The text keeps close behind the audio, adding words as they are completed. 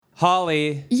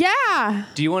Holly. Yeah.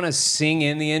 Do you want to sing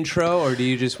in the intro, or do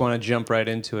you just want to jump right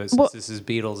into it since this is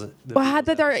Beatles? Well,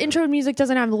 that our intro music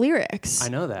doesn't have the lyrics. I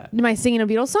know that. Am I singing a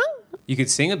Beatles song? You could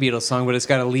sing a Beatles song, but it's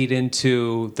got to lead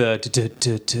into the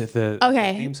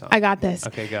theme song. I got this.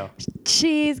 Okay, go.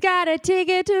 She's got a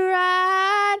ticket to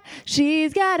ride.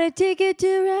 She's got a ticket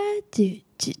to ride. Did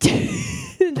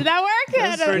that work?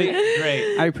 That's pretty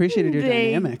great. I appreciated your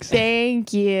dynamics.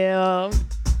 Thank you.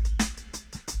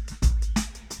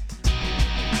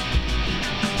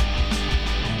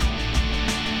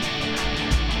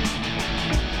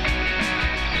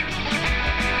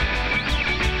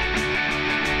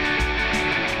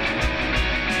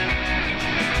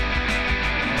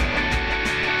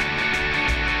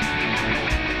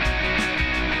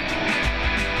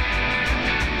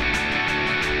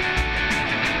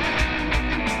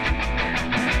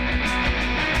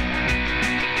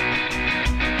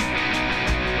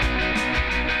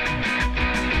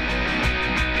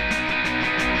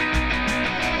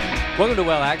 Welcome to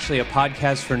Well Actually, a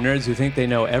podcast for nerds who think they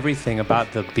know everything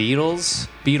about the Beatles,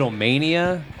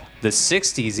 Beatlemania, the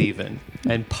 60s even,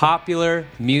 and popular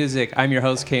music. I'm your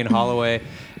host, Kane Holloway,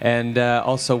 and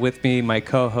also with me, my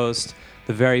co-host,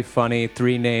 the very funny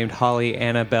three-named Holly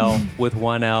Annabelle with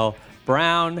one L,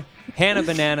 Brown, Hannah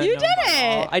Banana. You did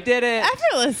it! I did it!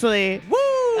 Effortlessly. Woo!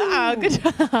 Oh, good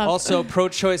job. Also,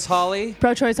 pro-choice Holly.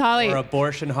 Pro-choice Holly. Or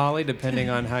abortion Holly, depending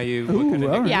on how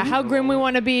you... Yeah, how grim we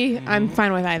want to be, I'm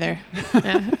fine with either.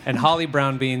 Yeah. And Holly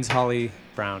Brown Beans, Holly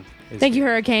Brown. Thank you,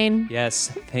 Hurricane. Yes,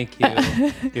 thank you.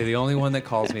 You're the only one that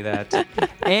calls me that.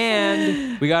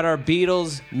 And we got our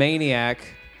Beatles maniac.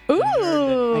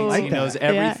 Ooh. He knows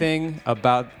everything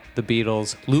about the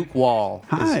Beatles. Luke Wall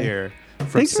is here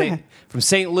from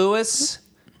St. Louis.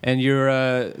 And you're,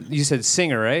 you said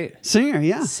singer, right? Singer,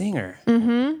 yeah. Singer.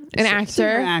 Mm-hmm. An actor.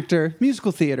 Singer, actor,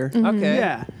 musical theater. Mm-hmm. Okay.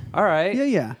 Yeah. All right.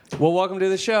 Yeah. Well, welcome to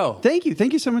the show. Thank you.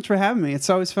 Thank you so much for having me.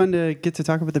 It's always fun to get to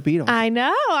talk about the Beatles. I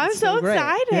know. I'm so great.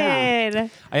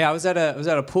 excited. Yeah, I was at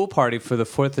a pool party for the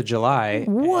 4th of July.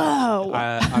 Whoa.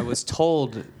 I was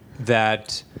told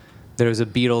that there was a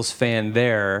Beatles fan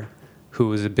there who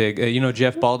was a big,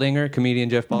 Jeff Baldinger, comedian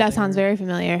Jeff Baldinger? That sounds very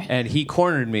familiar. And he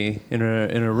cornered me in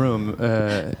a room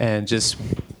and just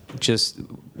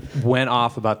went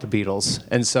off about the Beatles.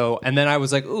 And then I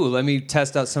was like, ooh, let me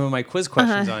test out some of my quiz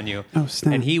questions on you. Oh,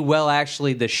 snap. And he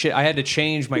actually, I had to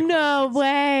change my No questions.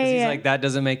 way. He's like, that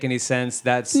doesn't make any sense.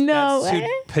 That's No too way.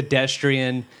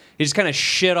 pedestrian. He just kind of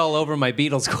shit all over my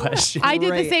Beatles question. I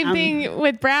did the same thing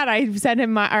with Brad. I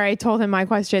I told him my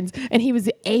questions, and he was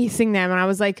acing them. And I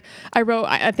was like, I wrote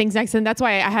things next to them. That's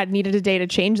why I had needed a day to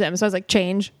change them. So I was like,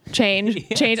 change.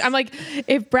 Yes. I'm like,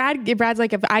 if Brad's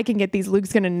like, if I can get these,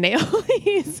 Luke's gonna nail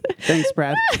these. Thanks,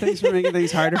 Brad. Thanks for making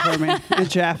things harder for me. And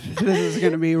Jeff, this is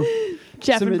going to be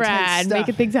Jeff some and intense Brad stuff.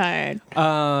 making things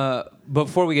hard.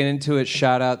 Before we get into it,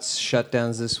 shout outs,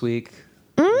 shutdowns this week.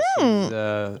 This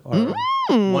is,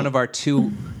 one of our 2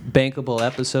 bankable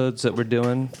episodes that we're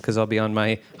doing because I'll be on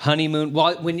my honeymoon.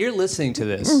 Well, when you're listening to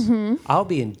this, I'll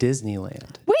be in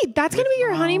Disneyland. Wait, that's gonna be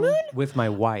your honeymoon? With my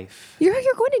wife. You're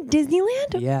going to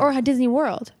Disneyland? Yeah. Or Disney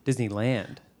World?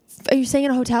 Disneyland. Are you staying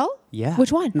in a hotel? Yeah.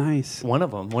 Which one? nice. One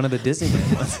of them. One of the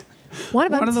Disneyland ones. One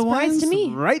of them. One of the Surprise ones to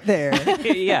me. right there.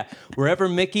 Yeah. Wherever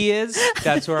Mickey is,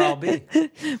 that's where I'll be.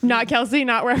 Not Kelsey,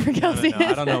 not wherever Kelsey No,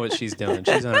 I is. don't know what she's doing.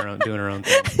 She's on her own, doing her own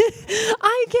thing.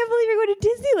 I can't believe you're going to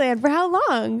Disneyland. For how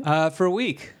long? For a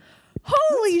week.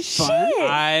 Holy fun. shit.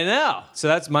 I know. So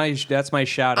that's my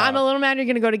shout out. I'm a little mad you're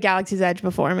going to go to Galaxy's Edge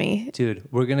before me. Dude,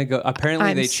 we're going to go. Apparently,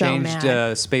 I'm they so changed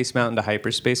mad. Space Mountain to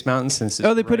Hyperspace Mountain since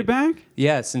it's They put it back?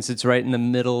 Yeah, since it's right in the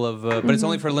middle of. But it's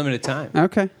only for a limited time.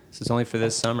 Okay. So it's only for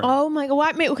this summer. Oh my God.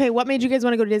 What made you guys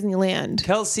want to go to Disneyland?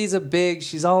 Kelsey's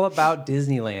she's all about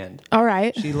Disneyland. All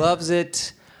right. She loves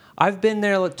it. I've been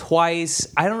there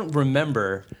twice. I don't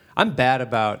remember. I'm bad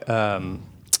about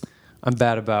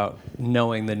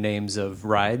knowing the names of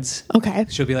rides. Okay.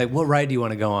 She'll be like, "What ride do you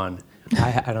want to go on?"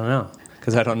 I don't know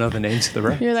because I don't know the names of the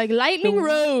rides. You're like Lightning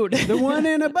Road. The one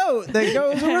in a boat that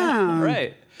goes around.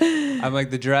 Right. I'm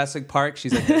like the Jurassic Park.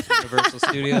 She's like that's Universal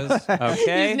Studios.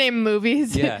 Okay. These name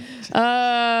movies. Yeah.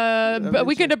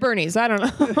 Weekend at Bernie's. I don't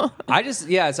know.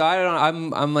 So I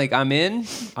don't. I'm in.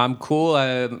 I'm cool.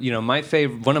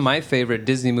 One of my favorite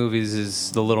Disney movies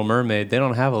is The Little Mermaid. They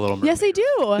don't have a Little Mermaid. Yes, they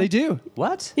do. They do.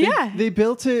 What? Yeah. They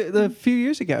built it a few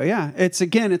years ago. Yeah.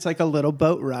 It's like a little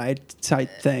boat ride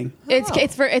type thing.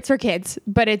 It's for kids,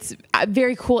 but it's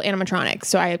very cool animatronics.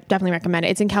 So I definitely recommend it.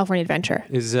 It's in California Adventure.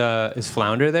 Is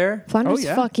Flounder flounder there? Flounder's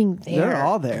fucking there. They're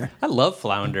all there. I love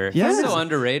flounder. Yeah. It's so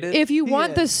underrated. If you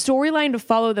want the Yeah. storyline to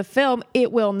follow the film,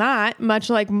 it will not, much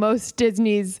like most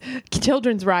Disney's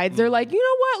children's rides. They're like, you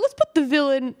know what? Let's put the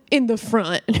villain in the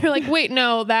front. And you're like, wait,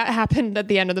 no, that happened at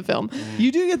the end of the film.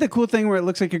 You do get the cool thing where it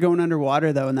looks like you're going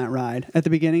underwater though in that ride at the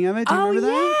beginning of it. Do you remember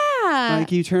that? Yeah.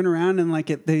 Like you turn around and like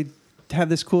they have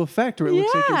this cool effect where it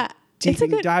looks like Yeah. you're It's a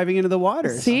good- diving into the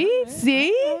water. See?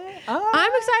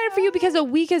 I'm excited for you because a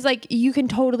week is like, you can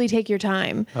totally take your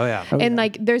time. Oh, yeah. And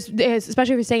like, there's,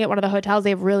 especially if you're staying at one of the hotels, they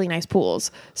have really nice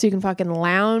pools. So you can fucking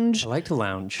lounge. I like to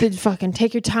lounge. Fucking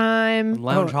take your time.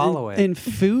 Lounge Oh, Holloway. and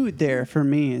food there for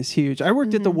me is huge. I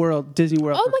worked at the Disney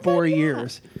World Oh for my God, 4 yeah.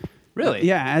 years. Really?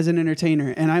 Yeah, as an entertainer.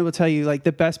 And I will tell you, like,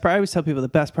 the best part, I always tell people the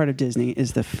best part of Disney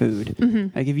is the food.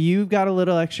 Like, if you've got a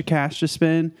little extra cash to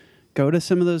spend, go to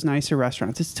some of those nicer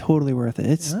restaurants. It's totally worth it.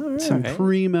 It's some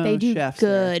primo They do chefs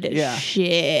there. good Yeah.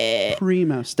 shit.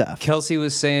 Primo stuff. Kelsey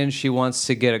was saying she wants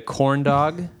to get a corn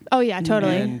dog Oh, yeah,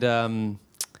 totally. and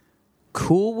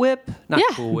Cool Whip? Not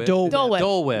Yeah. Cool Whip. Dole Whip. Dole Whip.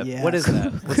 Dole Whip. Yes. What is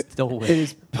that? What's Dole Whip? It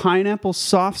is pineapple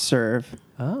soft serve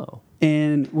Oh.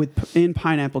 and in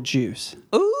pineapple juice.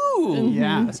 Ooh.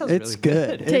 Yeah, That sounds it's really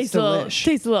good. It's Tastes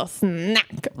delish. a little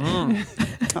snack.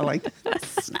 I like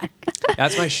that.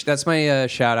 That's my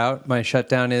shout out. My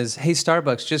shutdown is, hey,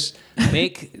 Starbucks, just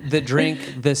make the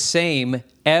drink the same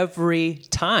every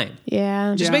time.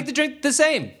 Yeah. Just Yeah. make the drink the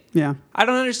same. Yeah. I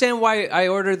don't understand why I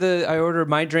order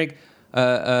my drink,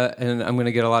 and I'm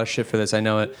gonna get a lot of shit for this. I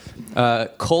know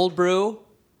it. Cold brew,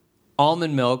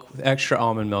 almond milk, with extra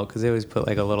almond milk because they always put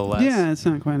like a little less. Yeah, it's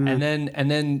not quite enough. And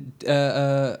then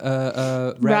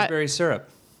raspberry syrup.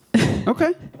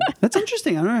 Okay. That's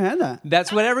interesting. I've never had that.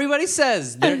 That's what everybody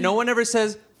says. No one ever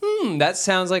says, that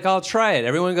sounds like I'll try it.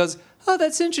 Everyone goes, oh,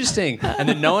 that's interesting. And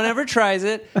then no one ever tries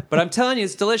it. But I'm telling you,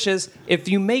 it's delicious if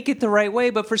you make it the right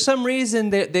way. But for some reason,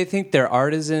 they think they're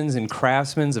artisans and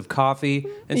craftsmen of coffee.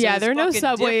 And so Yeah, it's there are no fucking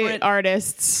Subway different.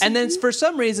 artists. And then for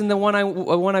some reason, the one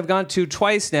I've gone to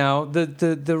twice now,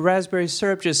 the raspberry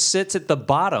syrup just sits at the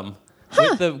bottom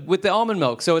with the almond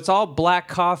milk. So it's all black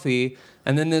coffee,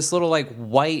 and then this little like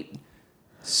white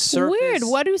surface. Weird.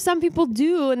 What do some people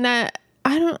do? And that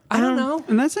I don't know.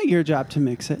 And that's not your job to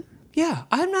mix it. Yeah,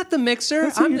 I'm not the mixer.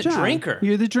 That's not I'm your the job. drinker.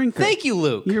 You're the drinker. Thank you,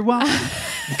 Luke. You're welcome.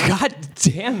 God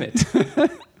damn it.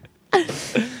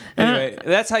 Anyway,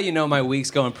 that's how you know my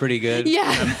week's going pretty good. Yeah.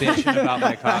 I'm bitching about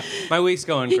my coffee. My week's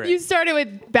going great. You started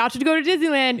with about to go to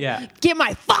Disneyland. Yeah. Get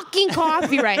my fucking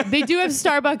coffee right. They do have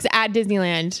Starbucks at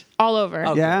Disneyland all over.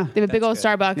 Okay. Yeah. They have a big old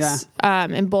That's good.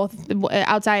 Starbucks in both,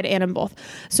 outside and in both.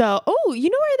 So, you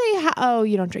know where they oh,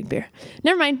 you don't drink beer.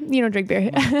 Never mind. You don't drink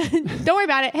beer. Don't worry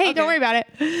about it. Hey, don't worry about it.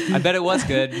 I bet it was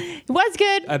good. It was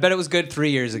good. I bet it was good 3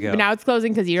 years ago. But now it's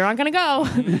closing because you're not going to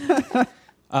go.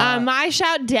 My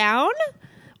shout down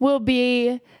will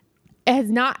be, it's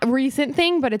not a recent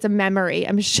thing, but it's a memory.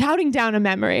 I'm shouting down a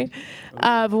memory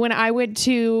of when I last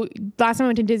time I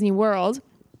went to Disney World.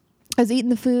 I was eating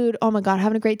the food. Oh my God,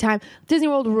 having a great time. Disney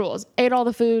World rules. Ate all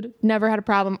the food. Never had a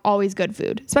problem. Always good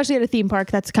food, especially at a theme park.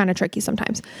 That's kind of tricky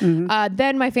sometimes.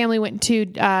 Then my family went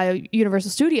to Universal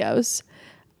Studios.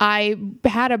 I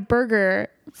had a burger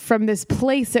from this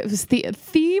place that was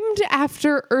themed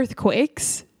after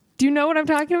earthquakes. Do you know what I'm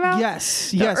talking about?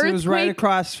 Yes. The Yes. It was right earthquake-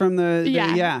 across from the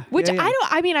yeah. Which Yeah.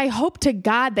 I mean, I hope to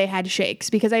God they had shakes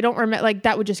because I don't remember, like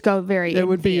that would just go very. It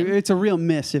would be. in theme. It's a real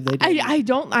miss if they did. I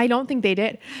don't think they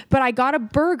did. But I got a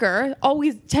burger,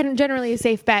 always generally a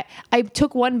safe bet. I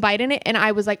took one bite in it and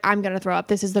I was like, I'm going to throw up.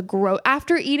 This is the gross.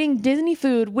 After eating Disney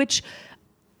food, which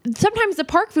sometimes the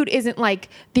park food isn't like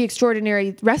the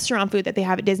extraordinary restaurant food that they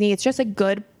have at Disney. It's just a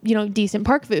good, decent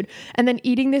park food. And then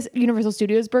eating this Universal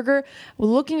Studios burger,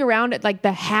 looking around at like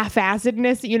the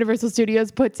half-assedness that Universal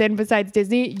Studios puts in besides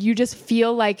Disney, you just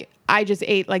feel like I just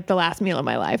ate like the last meal of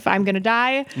my life. I'm going to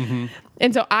die. Mm-hmm.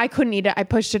 And so I couldn't eat it. I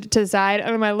pushed it to the side.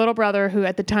 And my little brother, who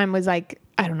at the time was like,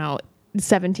 I don't know,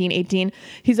 17, 18.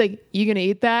 He's like, you gonna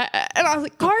eat that? And I was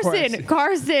like,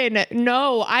 Carson,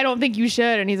 no, I don't think you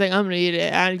should. And he's like, I'm gonna eat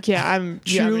it. I can't.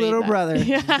 True little brother.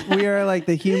 Yeah. We are like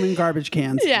the human garbage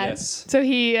cans. Yeah. Yes. So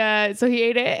he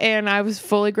ate it, and I was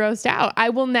fully grossed out. I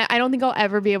don't think I'll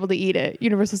ever be able to eat it.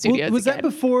 Universal Studios. Was that again.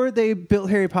 before they built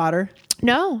Harry Potter?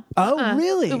 No. Oh,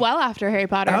 really? Well after Harry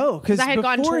Potter. Oh, because I had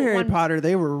gone before to Harry Potter,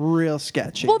 they were real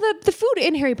sketchy. Well, the food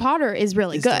in Harry Potter is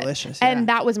really It's good. delicious, And yeah.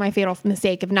 that was my fatal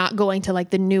mistake of not going to like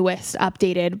the newest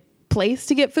updated place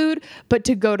to get food, but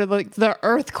to go to like the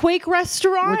earthquake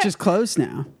restaurant. which is closed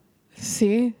now.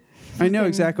 See? I know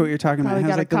exactly what you're talking about. It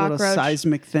Probably has got like a the little cockroach.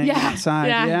 seismic thing outside.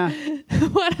 Yeah.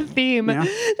 What a theme. Yeah.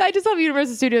 I just love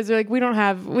Universal Studios. They're like, we don't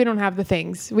have the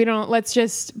things. Let's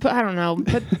just put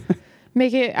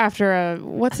Make it after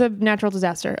what's a natural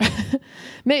disaster?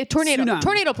 Tornado. Tsunami.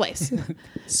 Tornado place.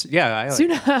 Yeah, I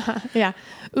like Yeah.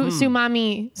 Ooh,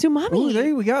 Sumami. Oh,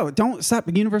 there we go. Don't stop.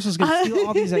 Universal's going to steal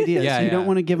all these ideas. Yeah, You yeah. don't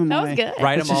want to give them That away. was good.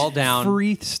 Write It's them all just down.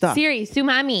 Free stuff. Siri,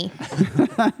 Sumami.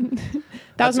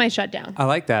 That was my shutdown. I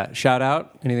like that. Shout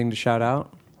out. Anything to shout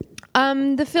out?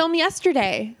 The film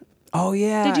Yesterday. Oh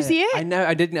yeah. Did you see it? I know.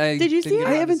 I didn't. Did you see it?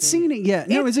 I haven't seen it yet.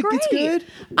 No, It's it's great. good?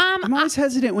 I'm always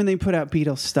hesitant when they put out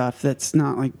Beatles stuff that's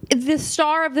not like... The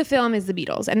star of the film is the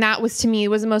Beatles, and that was, to me,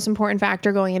 was the most important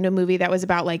factor going into a movie that was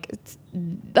about I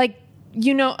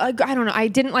don't know. I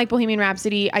didn't like Bohemian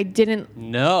Rhapsody. I didn't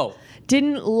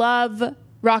love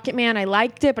Rocket Man. I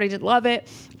liked it, but I didn't love it.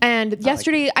 And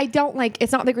Yesterday, I don't like.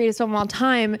 It's not the greatest film of all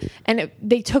time. And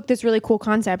they took this really cool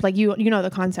concept, like you know the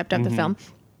concept of the film.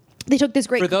 They took this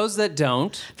great. For those that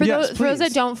don't, For Yes, those that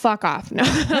please. don't, fuck off. No.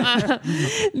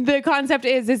 The concept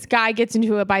is this guy gets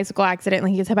into a bicycle accident,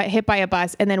 like he gets hit by a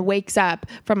bus, and then wakes up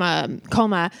from a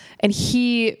coma, and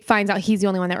he finds out he's the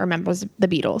only one that remembers the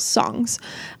Beatles songs.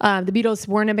 The Beatles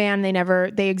weren't a band;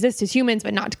 they exist as humans,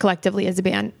 but not collectively as a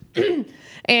band.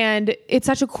 And it's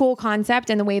such a cool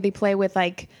concept, and the way they play with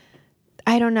I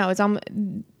don't know, it's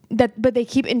but they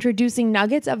keep introducing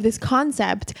nuggets of this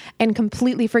concept and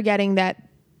completely forgetting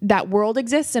that world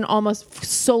exists, and almost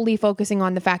solely focusing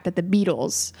on the fact that the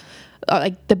Beatles,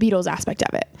 the Beatles aspect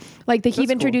of it. Like they keep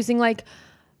That's introducing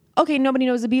okay, nobody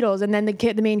knows the Beatles. And then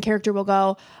the main character will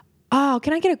go, oh,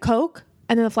 can I get a Coke?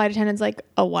 And then the flight attendant's like,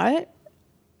 a what?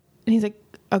 And he's like,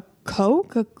 a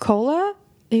Coke, a cola?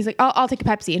 And he's like, I'll take a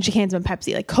Pepsi. And she hands him a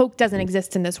Pepsi. Like Coke doesn't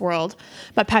exist in this world,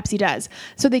 but Pepsi does.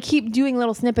 So they keep doing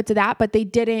little snippets of that, but they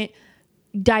didn't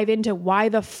dive into why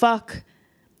the fuck.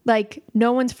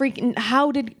 No one's freaking.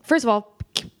 First of all,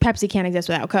 Pepsi can't exist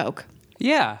without Coke.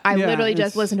 yeah. I Yeah, literally it's-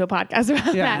 just listened to a podcast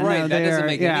about Yeah, that. no, right. That doesn't they're-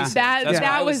 make yeah. any sense. That That's what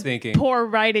I was was thinking. poor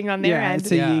writing on their Yeah, end.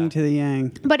 it's a yin to the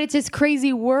yang. But it's this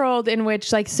crazy world in which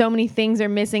so many things are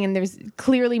missing, and there's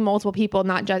clearly multiple people.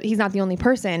 He's not the only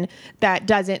person that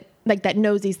doesn't that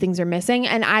knows these things are missing.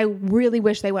 And I really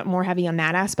wish they went more heavy on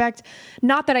that aspect.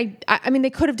 Not that I mean,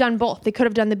 they could have done both. They could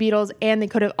have done the Beatles, and they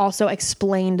could have also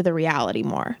explained the reality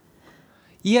more.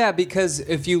 Yeah, because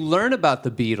if you learn about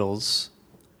the Beatles,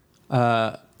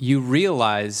 you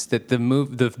realize that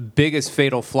the biggest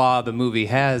fatal flaw the movie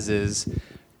has is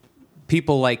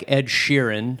people like Ed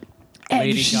Sheeran,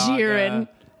 Lady Gaga,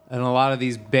 and a lot of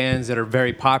these bands that are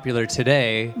very popular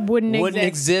today Wouldn't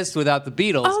exist without the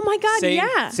Beatles. Oh my God,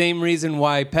 yeah. Same reason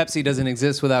why Pepsi doesn't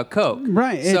exist without Coke.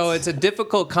 Right, So it's a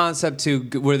difficult concept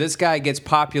where this guy gets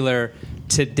popular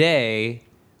today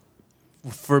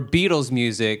for Beatles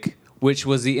music, which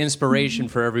was the inspiration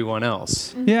for everyone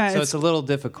else. Yeah, So it's a little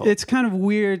difficult. It's kind of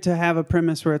weird to have a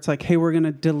premise where it's like, hey, we're going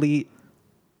to delete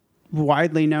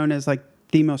widely known as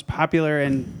the most popular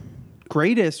and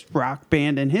greatest rock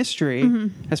band in history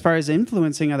as far as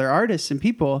influencing other artists and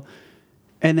people,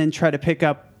 and then try to pick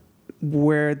up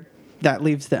where that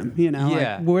leaves them.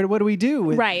 Yeah. What do we do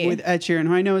with Ed Sheeran,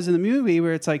 who I know is in the movie,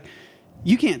 where it's like,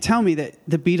 you can't tell me that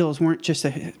the Beatles weren't just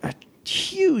a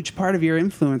huge part of your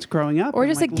influence growing up, Or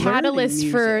and, just a catalyst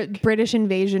for music. British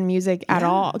invasion music at Yeah,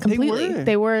 all. Completely.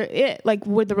 They were it.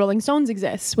 Would the Rolling Stones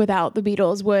exist without the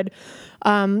Beatles? Would,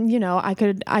 I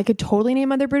could totally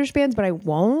name other British bands, but I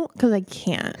won't because I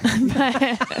can't.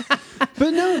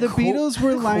 But no, the Beatles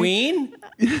were like, Queen?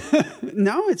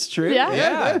 no, it's true. Yeah.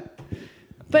 Yeah.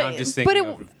 But, No, I'm just but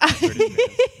thinking it, of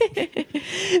British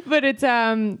bands. but it's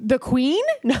the Queen.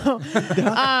 No,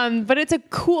 but it's a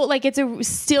cool.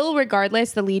 Still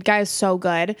regardless. The lead guy is so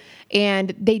good,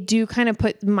 and they do kind of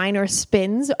put minor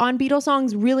spins on Beatles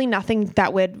songs. Really, nothing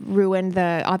that would ruin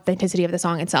the authenticity of the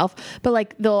song itself.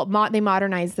 But they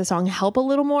modernize the song "Help" a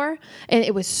little more, and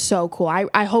it was so cool.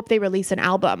 I hope they release an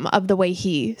album of the way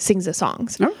he sings the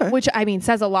songs, Okay. which I mean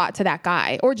says a lot to that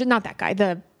guy, or just not that guy.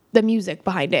 The music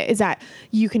behind it is that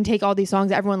you can take all these songs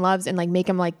that everyone loves and make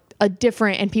them a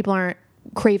different, and people aren't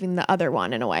craving the other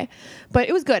one in a way. But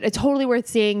it was good. It's totally worth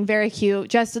seeing. Very cute.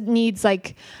 Just needs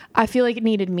I feel like it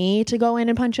needed me to go in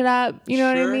and punch it up. You know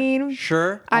what I mean?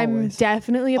 Sure. I'm Always.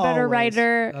 definitely a better Always.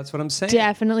 writer. That's what I'm saying.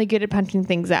 Definitely good at punching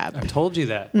things up. I told you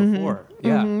that before.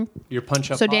 Yeah. Your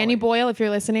punch up. So Danny Polly. Boyle, if you're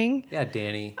listening, Yeah,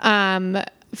 Danny.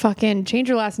 fucking change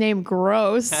your last name.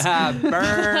 Gross.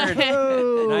 Burn.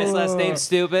 Nice last name,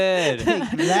 stupid.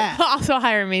 That. Also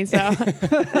hire me. So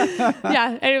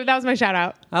yeah, anyway, that was my shout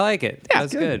out. I like it. Yeah,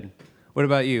 That's good. What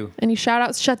about you? Any shout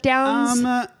outs,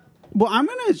 shutdowns? Well, I'm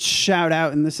gonna shout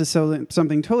out, and this is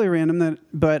something totally random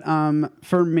but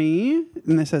for me,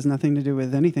 and this has nothing to do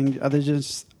with anything other than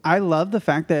just I love the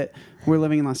fact that we're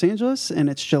living in Los Angeles and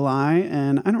it's July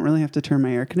and I don't really have to turn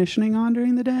my air conditioning on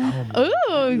during the day.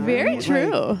 Ooh, very Like,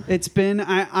 true. it's been,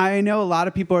 I know a lot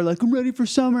of people are like, I'm ready for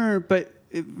summer. But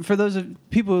for those of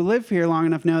people who live here long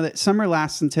enough know that summer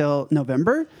lasts until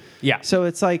November. Yeah. So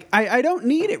it's like, I don't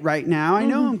need it right now. I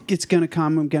know it's going to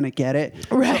come. I'm going to get it.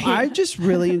 Right. So I just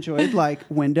really enjoyed like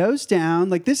windows down.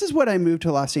 Like this is what I moved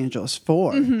to Los Angeles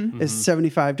for is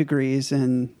 75 degrees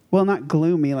and well, not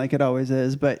gloomy like it always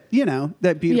is, but you know,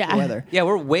 that beautiful weather. Yeah,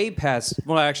 we're way past.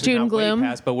 Well, actually, June not gloom. way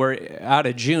past, but we're out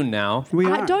of June now. We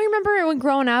I are. don't remember when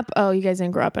growing up. Oh, you guys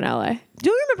didn't grow up in LA. Do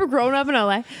you remember growing up in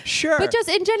LA? Sure. But just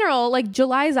in general, like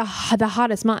July is the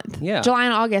hottest month. Yeah. July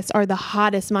and August are the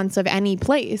hottest months of any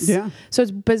place. Yeah. So it's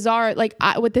bizarre. Like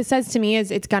what this says to me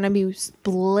is it's going to be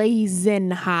blazing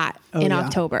hot in yeah.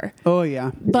 October. Oh,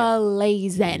 yeah.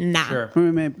 Blazing. Sure. We're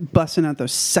gonna be busting out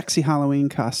those sexy Halloween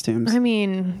costumes. I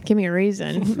mean, give me a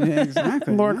reason. Yeah,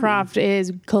 exactly. Laura yeah. Croft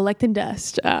is collecting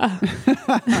dust.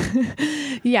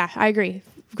 Yeah, I agree.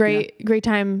 Great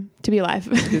time to be alive.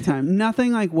 Good time.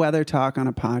 Nothing like weather talk on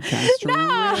a podcast.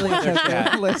 Really Weather catch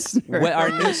chat. a listener. Our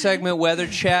new segment, Weather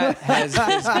Chat, is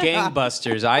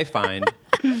gangbusters, I find.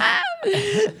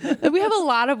 We have a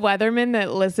lot of weathermen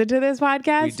that listen to this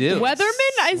podcast. We do. Weathermen?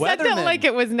 I said that Weathermen. like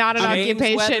it was not an James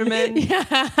occupation.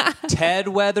 Weatherman, Ted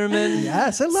Weatherman.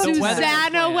 Yes, I love The Ted. Weather Susanna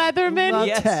Clan. Weatherman. Love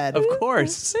Yes, Ted. of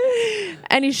course.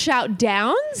 Any shout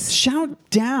downs? Shout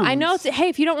down. I know. Hey,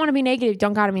 if you don't want to be negative,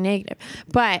 don't gotta be negative.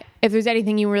 But if there's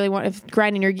anything you really want, if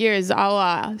grinding your gears,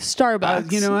 I'll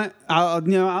Starbucks. You know what?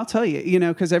 I'll tell you. You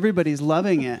know, because everybody's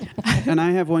loving it, and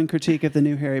I have one critique of the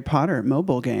new Harry Potter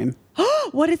mobile game.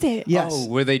 What is it? Yes. Oh,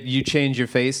 where you change your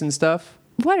face and stuff?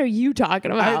 What are you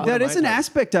talking about? That is an my God.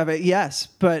 aspect of it, yes.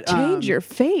 But Change your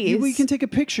face. We can take a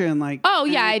picture and like. Oh,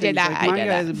 yeah, I did things. that. Like, I my did guy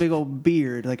that. has a big old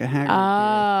beard, like a Hagrid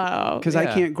beard. Oh. Because I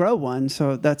Yeah. can't grow one,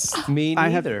 so that's Me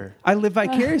neither. I live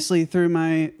vicariously through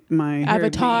my Harry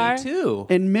Avatar. Me too.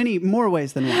 in many more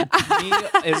ways than one. Me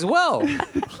as well.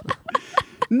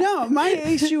 No, my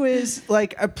issue is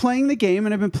like playing the game,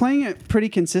 and I've been playing it pretty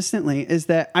consistently, is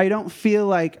that I don't feel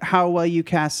like how well you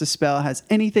cast a spell has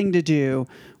anything to do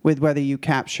with whether you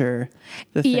capture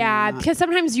the thing. Yeah, or not. because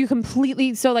sometimes you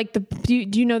completely. So, like, do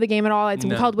you know the game at all? It's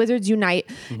No. called Wizards Unite.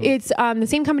 It's the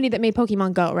same company that made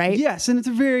Pokemon Go, right? Yes, and it's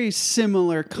a very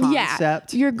similar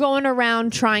concept. Yeah, you're going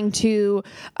around trying to,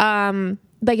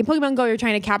 like in Pokemon Go, you're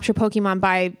trying to capture Pokemon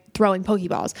by throwing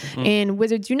Pokeballs. In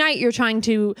Wizards Unite, you're trying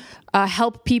to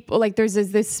help people. Like there's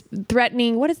this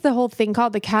threatening. What is the whole thing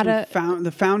called? The The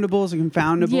foundables and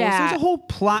confoundables. Yeah. There's a whole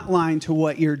plot line to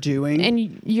what you're doing.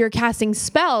 and you're casting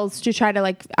spells to try to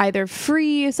like either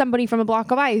free somebody from a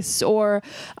block of ice or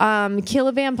kill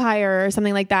a vampire or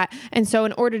something like that. And so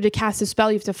in order to cast a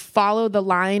spell, you have to follow the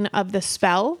line of the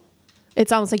spell.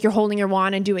 It's almost like you're holding your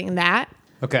wand and doing that,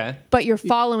 Okay. but you're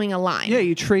following a line. Yeah,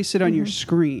 you trace it on your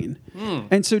screen.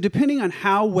 And so depending on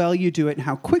how well you do it and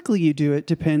how quickly you do it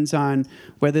depends on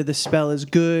whether the spell is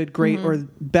good, great, or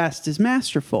best is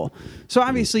masterful. So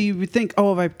obviously you would think,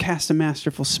 oh, if I cast a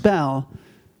masterful spell,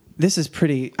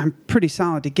 I'm pretty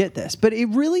solid to get this. But it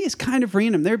really is kind of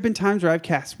random. There have been times where I've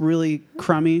cast really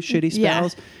crummy, shitty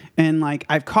spells and like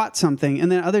I've caught something.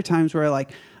 And then other times where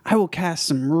I will cast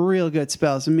some real good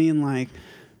spells. I mean, like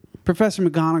Professor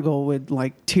McGonagall would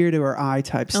like tear to her eye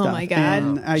type stuff. Oh my God.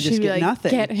 And I just She'd be get like,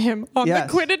 nothing. Get him on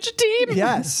Yes. the Quidditch team.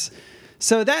 Yes.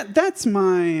 So that's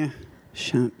my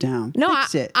shout down. No,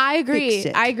 Fix it. I agree. Fix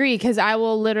it. I agree because I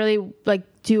will literally like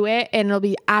do it and it'll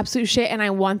be absolute shit and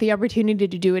I want the opportunity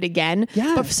to do it again.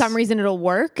 But for Yes. some reason it'll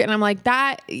work and I'm like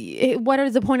what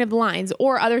is the point of the lines?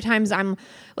 Or other times I'm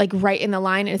like right in the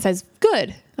line and it says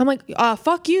good. I'm like,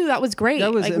 fuck you. That was great.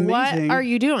 That was like, amazing. What are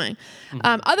you doing?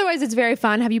 Otherwise it's very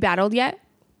fun. Have you battled yet?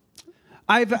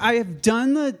 I have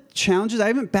done the challenges. I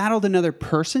haven't battled another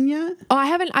person yet, Oh, I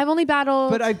haven't. I've only battled.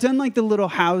 but I've done like the little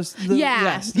house. Yeah.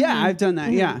 Yes. Yeah, I've done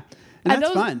that. Yeah. And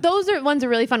that's those, fun. Those are ones are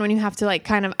really fun when you have to like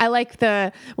kind of. I like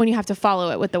when you have to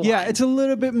follow it with the Yeah, wand. it's a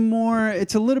little bit more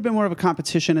of a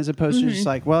competition as opposed to just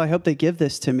like, well, I hope they give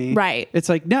this to me. Right. It's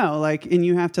like, no, like, and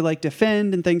you have to like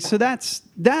defend and things. So that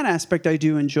aspect I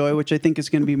do enjoy, which I think is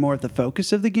going to be more of the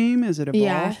focus of the game as it evolves.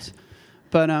 Yeah.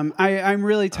 But I'm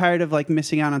really tired of like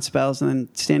missing out on spells and then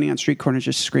standing on street corners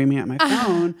just screaming at my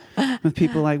phone with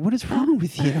people like, what is wrong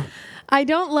with you? I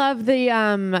don't love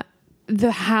the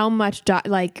how much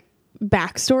like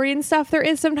backstory and stuff there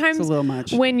is sometimes. It's a little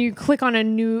much. When you click on a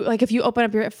new, like if you open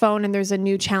up your phone and there's a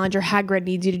new challenge or Hagrid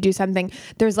needs you to do something,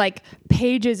 there's like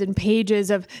pages and pages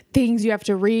of things you have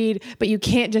to read, but you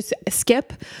can't just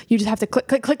skip. You just have to click,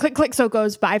 click, click, click, click. So it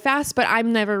goes by fast, but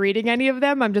I'm never reading any of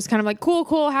them. I'm just kind of like, cool,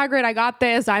 Hagrid, I got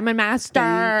this. I'm a master.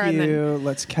 Thank And you. then,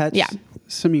 Let's catch Yeah.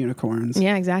 some unicorns.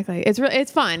 Yeah, exactly.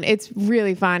 It's fun. It's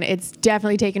really fun. It's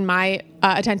definitely taken my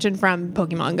attention from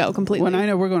Pokemon Go completely. When I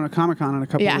know we're going to Comic-Con in a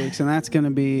couple of weeks, and that's going to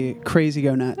be crazy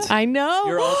go nuts. I know.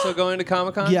 You're also going to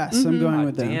Comic-Con? Yes, I'm going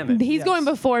with them. Damn it. He's going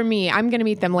before me. I'm going to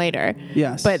meet them later.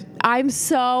 Yes. But I'm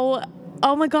so...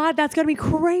 Oh my God, that's going to be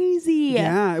crazy.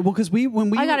 Yeah, well, because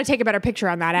I got to take a better picture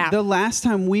on that app. The last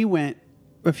time we went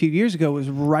a few years ago was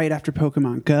right after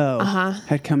Pokemon Go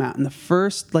had come out. And the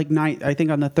first night, I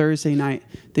think on the Thursday night,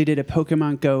 they did a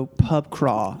Pokemon Go pub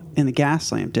crawl in the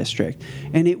Gaslamp district.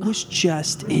 And it was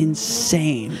just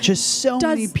insane. Just so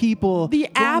many people. The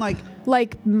app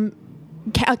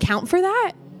account for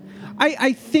that?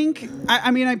 I think,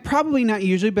 I probably not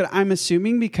usually, but I'm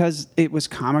assuming because it was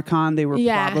Comic-Con, they were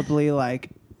probably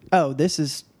like, oh, this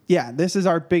is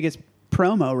our biggest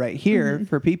promo right here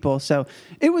for people. So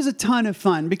it was a ton of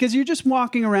fun because you're just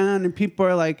walking around and people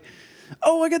are like,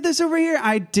 oh, I got this over here.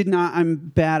 I'm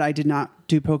bad. I did not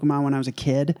do Pokemon when I was a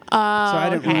kid. So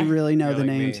I didn't really know the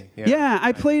names. Yeah,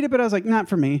 I played it, but I was like, not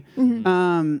for me.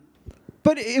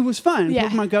 But it was fun. Yeah.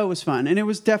 Pokemon Go was fun. And it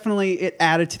was definitely, it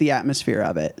added to the atmosphere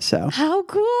of it. So How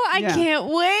cool. I can't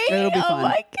wait. It'll be fun. Oh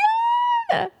my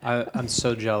God. I'm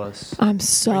so jealous. I'm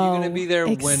so Are you going to be there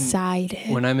excited.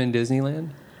 when I'm in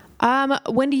Disneyland?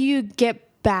 When do you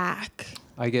get back?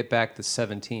 I get back the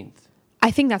 17th. I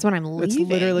think that's when I'm leaving.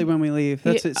 it's literally when we leave.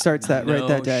 It starts right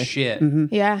that day. Shit.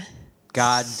 Yeah.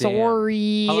 God damn.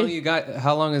 Sorry. How long you got?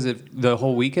 How long is it? The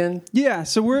whole weekend? Yeah,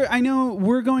 so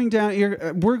we're going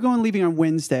down. We're leaving on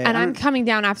Wednesday, And I'm coming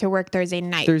down after work Thursday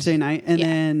night. and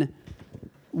then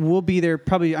we'll be there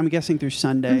probably. I'm guessing through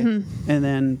Sunday, and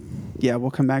then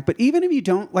we'll come back. But even if you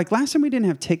don't, like last time, we didn't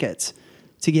have tickets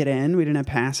to get in. We didn't have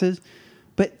passes,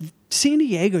 but San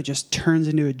Diego just turns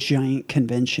into a giant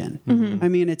convention. I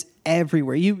mean, it's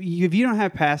everywhere. If you don't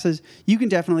have passes, you can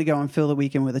definitely go and fill the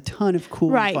weekend with a ton of cool,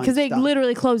 Right, because they stuff.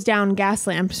 literally closed down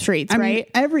Gaslamp streets, I right? mean,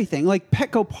 everything. Like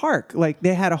Petco Park, like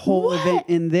they had a whole event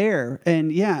in there,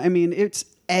 and it's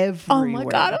everywhere. Oh my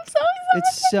God, I'm so excited.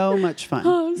 It's so much fun.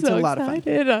 Oh, I'm it's so a lot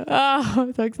excited. of fun. Oh,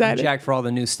 I'm so I'm excited. jacked for all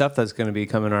the new stuff that's going to be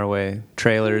coming our way.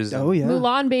 Trailers. Oh yeah.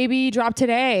 Mulan baby dropped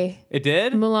today. It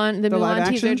did? The live Mulan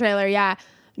teaser action? trailer, yeah.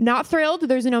 Not thrilled.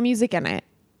 There's no music in it.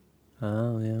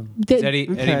 Oh, yeah. Did- Is Eddie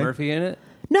Murphy in it?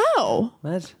 No.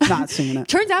 What? Not seeing it.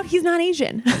 Turns out he's not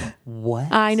Asian.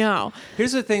 What? I know.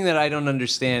 Here's the thing that I don't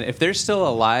understand. If they're still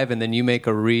alive and then you make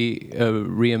a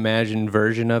reimagined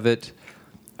version of it,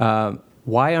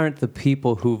 why aren't the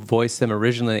people who voiced them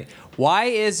originally? Why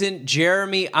isn't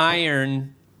Jeremy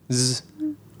Irons,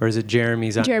 or is it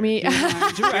Jeremy's Irons? Jeremy.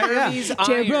 Jeremy's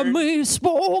Iron. Jeremy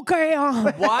spoken.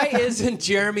 Why isn't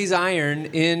Jeremy's Iron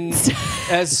in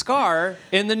as Scar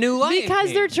in the new Lion Because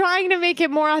King? they're trying to make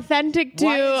it more authentic to...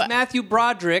 Why is Matthew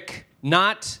Broderick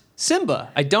not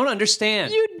Simba? I don't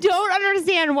understand. You don't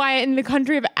understand why in the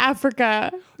country of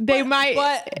Africa they might...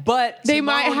 But they Timon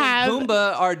might have... and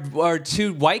Pumbaa are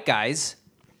two white guys.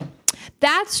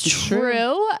 That's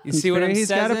true. You see what I'm He's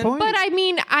got a saying? point. But I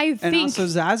mean, I And think also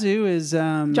Zazu is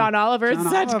John Oliver is John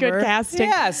such Oliver. good casting.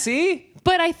 Yeah, see?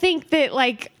 But I think that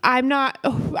I'm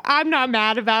not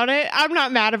mad about it. I'm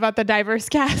not mad about the diverse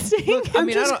casting. I'm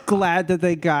just glad that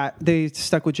they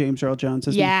stuck with James Earl Jones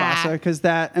as Mufasa, because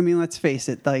let's face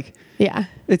it, yeah.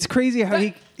 it's crazy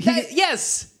how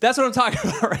Yes, that's what I'm talking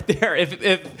about right there.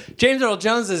 If James Earl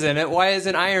Jones is in it, why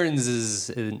isn't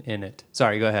Irons in it?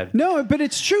 Sorry, go ahead. No, but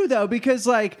it's true though, because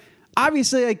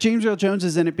obviously James Earl Jones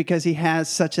is in it because he has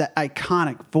such an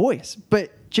iconic voice,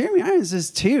 but Jeremy Irons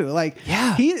is too.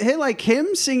 He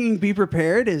him singing "Be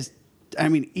Prepared" is,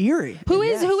 eerie. Who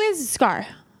is Scar?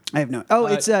 I have no. Oh,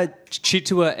 it's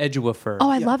Chitua Ejiofor. Oh,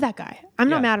 I love that guy. I'm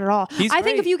not mad at all. He's I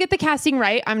think great. if you get the casting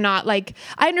right, I'm not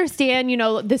I understand,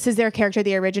 this is their character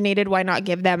they originated. Why not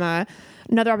give them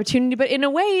another opportunity? But in a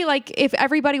way, if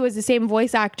everybody was the same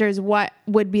voice actors, what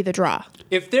would be the draw?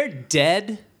 If they're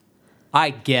dead, I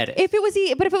get it. If it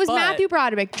was Matthew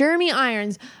Broderick, Jeremy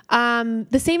Irons,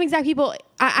 the same exact people,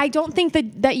 I don't think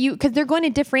that you, because they're going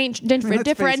to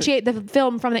differentiate the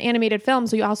film from the animated film,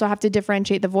 so you also have to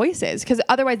differentiate the voices, because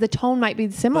otherwise the tone might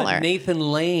be similar. But Nathan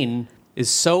Lane is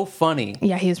so funny.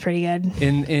 Yeah, he was pretty good.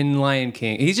 In Lion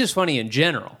King. He's just funny in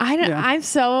general. I'm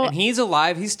so... And he's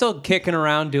alive. He's still kicking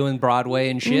around doing Broadway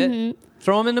and shit.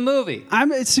 Throw him in the movie.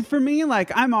 For me,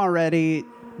 I'm already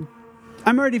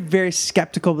very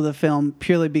skeptical of the film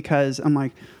purely because I'm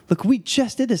like, look, we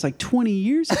just did this 20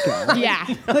 years ago. Yeah.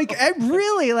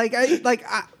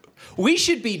 We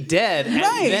should be dead. And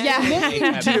Right. then Yeah. make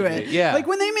that do movie. it. Yeah.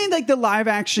 When they made the live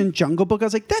action Jungle Book, I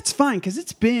was like, that's fine because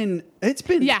it's been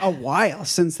Yeah. a while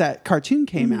since that cartoon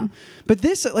came out. But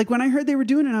this, when I heard they were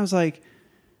doing it, I was like,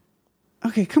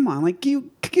 okay, come on, like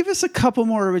you give us a couple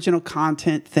more original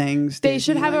content things. They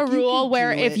should have a Like, you rule can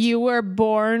where do if it. you were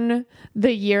born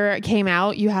the year it came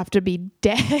out, you have to be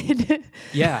dead.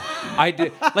 Yeah, I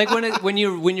do. Like when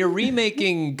you're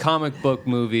remaking comic book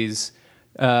movies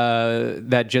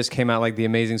that just came out, like The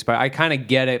Amazing Spider. I kind of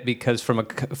get it because from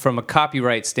a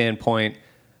copyright standpoint,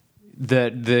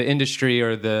 the industry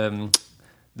or the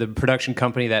production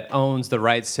company that owns the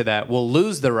rights to that will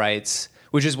lose the rights,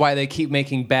 which is why they keep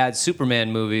making bad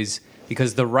Superman movies,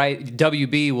 because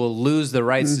WB will lose the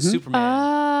rights to Superman,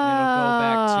 and it'll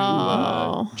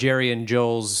go back to Jerry and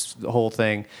Joel's whole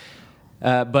thing.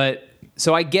 But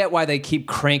so I get why they keep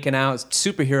cranking out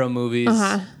superhero movies,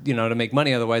 to make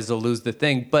money. Otherwise, they'll lose the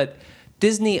thing. But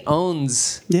Disney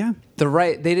owns the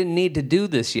right. They didn't need to do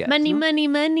this yet. Money.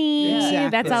 Yeah. Exactly.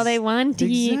 That's all they want.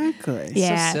 Exactly.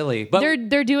 Yeah. So silly. But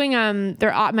they're doing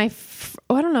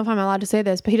I don't know if I'm allowed to say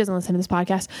this, but he doesn't listen to this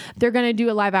podcast. They're gonna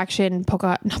do a live action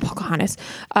Pocahontas,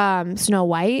 Snow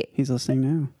White. He's listening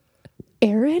now.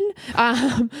 Aaron,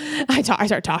 I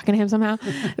start talking to him somehow.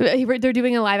 They're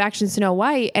doing a live action Snow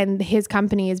White, and his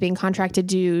company is being contracted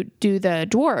to do the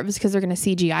dwarves because they're going to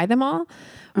CGI them all.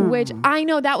 Which I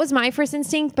know that was my first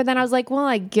instinct, but then I was like, well,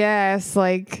 I guess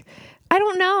I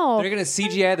don't know. they're going to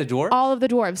CGI the dwarf? All of the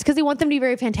dwarves because they want them to be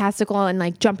very fantastical and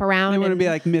like jump around. They want to be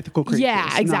like mythical creatures.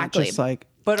 Yeah, exactly. Not just like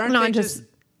But aren't not they just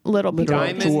little people.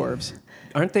 diamond dwarves.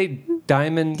 Aren't they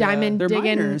diamond? They're digging.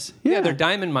 miners. Yeah, they're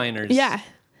diamond miners. Yeah.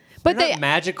 But They're not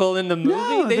magical in the movie.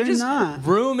 No, they they're just not.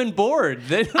 room and board.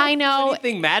 They don't I know. do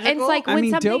anything magical. It's like I when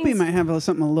mean, Dopey something's- might have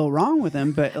something a little wrong with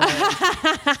him, but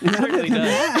It certainly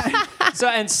does. So,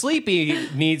 and Sleepy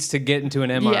needs to get into an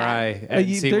MRI and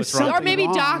see there's what's wrong. or maybe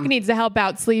wrong. Doc needs to help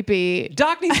out Sleepy.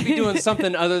 Doc needs to be doing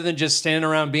something other than just standing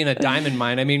around being a diamond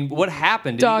mine. I mean, what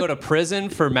happened? Did Doc- he go to prison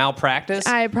for malpractice?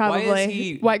 I Why probably is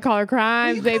he? white collar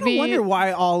crime, you kind of baby. wonder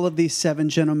why all of these 7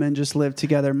 gentlemen just live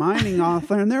together, mining off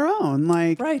on their own.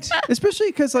 Like, Right. Especially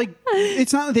because, like,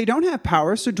 it's not that they don't have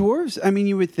power. So dwarves, I mean,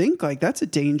 you would think like that's a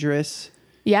dangerous.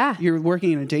 Yeah. You're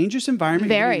working in a dangerous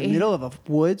environment. You're in the middle of a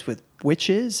woods with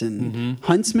witches and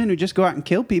huntsmen who just go out and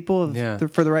kill people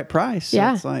for the right price. So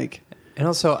Yeah. it's like, And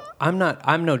also, I'm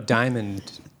no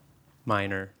diamond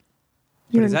miner.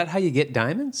 But is that how you get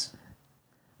diamonds?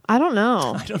 I don't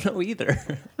know. I don't know either.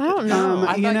 I don't know.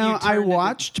 I you thought know, you I turned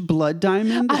watched Blood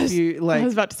Diamond I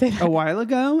was about to say that. a while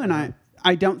ago, and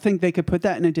I don't think they could put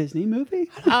that in a Disney movie.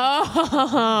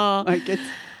 Oh. Like it's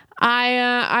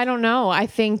I don't know. I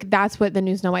think that's what the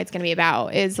new Snow White's going to be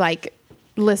about. Is like,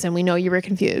 listen, we know you were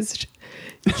confused.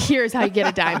 Here's how you get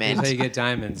a That's how diamond. you get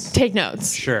diamonds. Take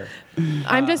notes. Sure.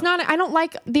 I'm just not. I don't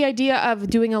like the idea of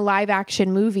doing a live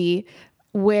action movie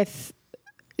with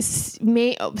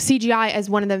CGI as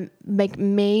one of the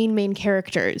main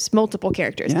characters, multiple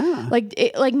characters. Yeah. Like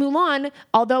Mulan,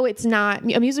 although it's not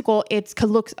a musical, it's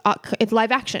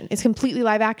live action. It's completely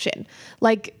live action.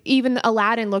 Like even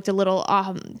Aladdin looked a little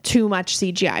too much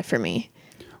CGI for me.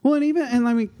 well, and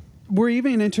I mean, we're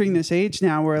even entering this age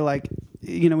now where like,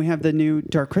 you know, we have the new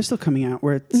Dark Crystal coming out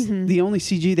where it's the only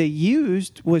CG they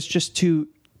used was just to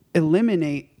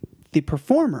eliminate the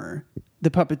performer, the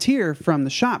puppeteer from the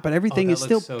shot, but everything that is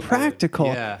still looks so good. practical.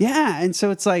 Yeah. And so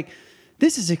it's like,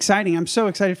 this is exciting. I'm so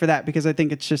excited for that because I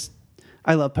think it's just,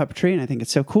 I love puppetry and I think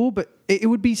it's so cool, but it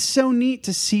would be so neat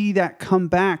to see that come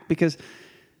back because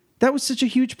that was such a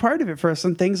huge part of it for us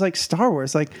on things like Star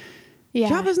Wars. Like, Yeah.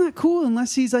 Jabba's not cool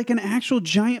unless he's like an actual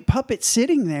giant puppet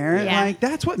sitting there. Yeah. Like,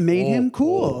 that's what made him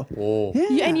cool.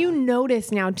 Yeah. And you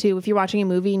notice now too, if you're watching a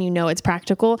movie and you know it's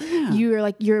practical, you're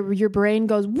like your brain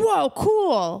goes, "Whoa,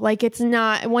 cool!" Like it's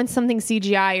not once something's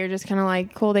CGI, you're just kind of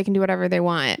like, "Cool, they can do whatever they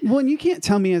want." Well, and you can't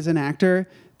tell me as an actor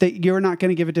that you're not going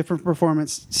to give a different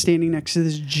performance standing next to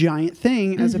this giant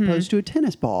thing as opposed to a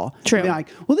tennis ball. True. Be like,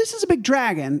 well, this is a big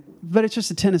dragon, but it's just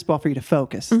a tennis ball for you to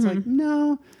focus. It's like,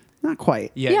 no, not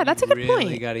quite. Yeah, that's a good really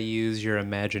point. got to use your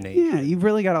imagination. Yeah, you've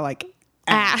really got to like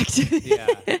Act. Yeah.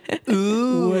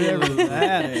 whatever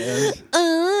that is.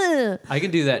 I can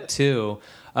do that too.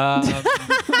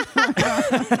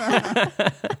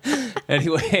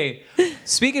 Anyway,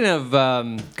 speaking of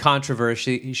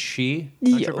controversy,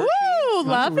 Woo,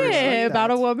 love Controversy. it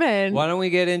about a woman. why don't we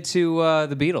get into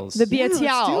the Beatles? The Yeah, let's do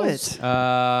Beatles. it.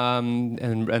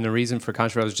 And the reason for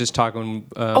controversy, I was just talking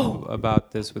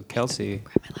about this with Kelsey.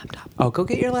 Grab my laptop. Oh, go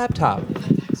get your laptop.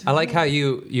 I like how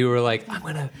you were like, I'm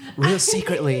gonna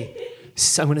secretly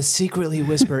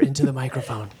whisper into the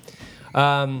microphone.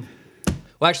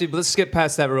 Well, actually, let's skip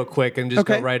past that real quick and just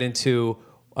go Okay. right into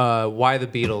why the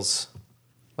Beatles.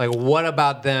 Like, what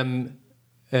about them?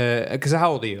 Because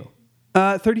how old are you?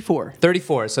 34.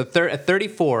 34. So at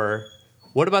 34,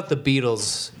 what about the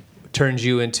Beatles turns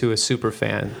you into a super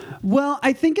fan? Well,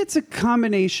 I think it's a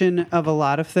combination of a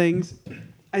lot of things.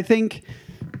 I think,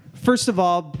 first of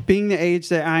all, being the age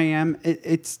that I am,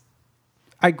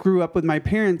 I grew up with my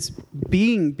parents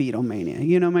being Beatlemania.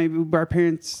 You know, our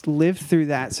parents lived through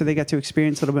that, so they got to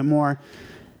experience a little bit more.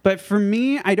 But for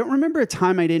me, I don't remember a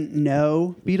time I didn't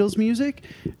know Beatles music.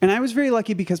 And I was very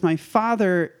lucky because my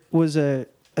father was a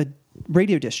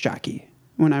radio disc jockey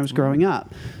when I was growing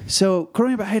up. So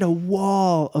growing up, I had a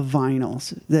wall of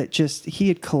vinyls that he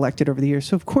had collected over the years.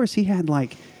 So of course he had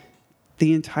like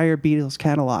the entire Beatles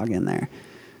catalog in there.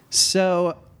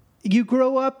 So you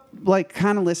grow up like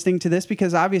kind of listening to this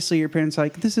because obviously your parents are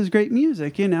like, this is great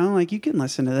music, you know, like you can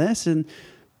listen to this.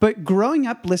 But growing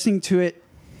up listening to it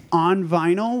on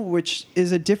vinyl, which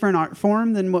is a different art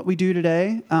form than what we do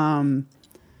today.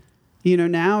 You know,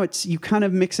 now you kind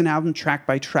of mix an album track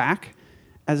by track,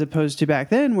 as opposed to back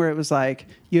then where it was like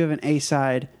you have an A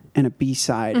side and a B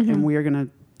side, and we are going to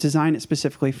design it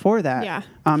specifically for that. Yeah.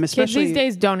 Especially kids these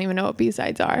days don't even know what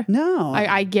B-sides are. No,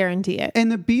 I guarantee it.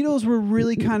 And the Beatles were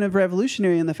really kind of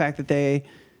revolutionary in the fact that they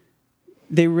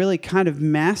really kind of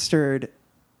mastered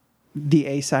the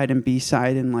A side and B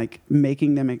side and like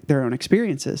making them their own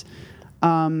experiences.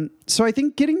 So I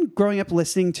think growing up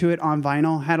listening to it on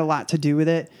vinyl had a lot to do with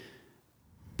it.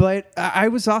 But I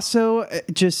was also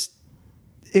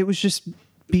it was just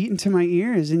beat into my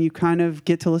ears, and you kind of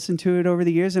get to listen to it over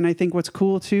the years. And I think what's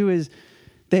cool too is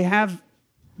they have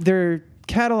their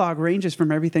catalog ranges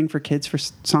from everything for kids, for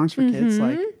songs for kids,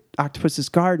 like Octopus's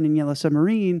Garden and Yellow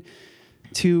Submarine,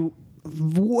 to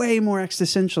way more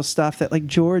existential stuff that like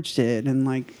George did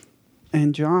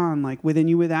and John, like Within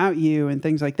You Without You and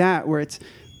things like that, where it's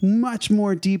much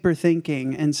more deeper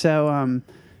thinking. And so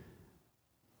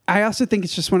I also think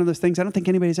it's just one of those things I don't think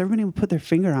anybody's ever been able to put their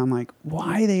finger on like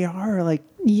why they are like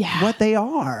what they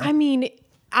are. I mean,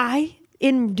 I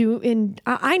know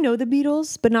the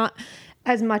Beatles, but not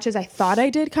as much as I thought I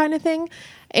did, kind of thing.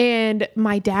 And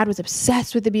my dad was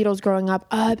obsessed with the Beatles growing up,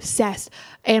 obsessed.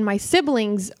 And my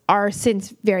siblings are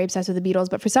since very obsessed with the Beatles.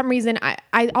 But for some reason,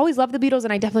 I always loved the Beatles,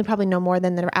 and I definitely probably know more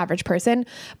than the average person.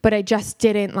 But I just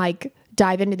didn't like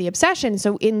dive into the obsession.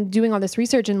 So in doing all this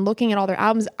research and looking at all their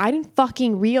albums, I didn't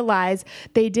fucking realize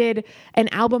they did an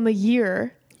album a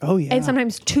year. Oh yeah. And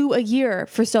sometimes 2 a year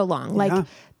for so long. Like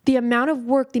the amount of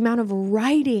work, the amount of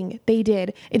writing they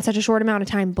did in such a short amount of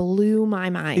time blew my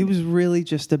mind. It was really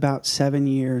just about 7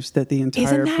 years that the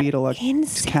entire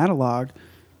Beatles catalog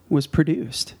was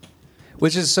produced.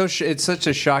 Which is it's such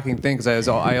a shocking thing, because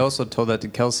I also told that to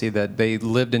Kelsey, that they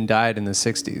lived and died in the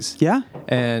 60s. Yeah.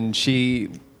 And she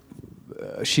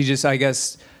just, I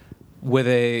guess, with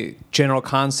a general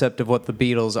concept of what the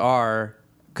Beatles are,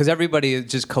 because everybody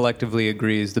just collectively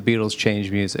agrees the Beatles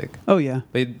changed music. Oh, yeah.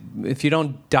 But if you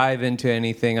don't dive into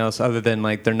anything else other than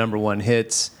like their number one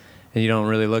hits, and you don't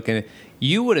really look at it,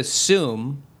 you would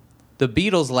assume the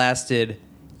Beatles lasted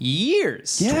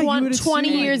years. Yeah, 20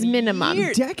 years minimum.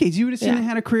 Decades. You would assume they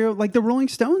had a career like the Rolling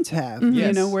Stones have,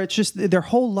 you know, where it's just their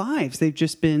whole lives, they've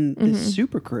just been this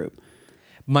super group.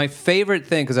 My favorite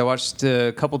thing, because I watched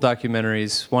a couple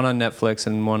documentaries, one on Netflix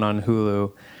and one on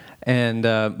Hulu, and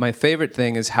my favorite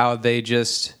thing is how they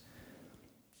just,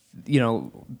 you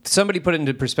know, somebody put it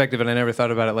into perspective, and I never thought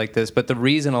about it like this, but the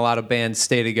reason a lot of bands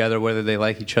stay together, whether they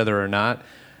like each other or not,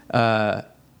 and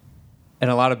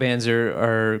a lot of bands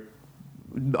a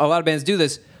lot of bands do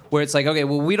this, where it's like, okay,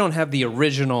 well, we don't have the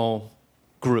original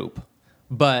group,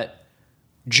 but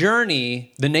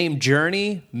Journey, the name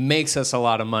Journey, makes us a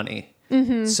lot of money.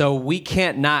 So we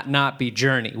can't not be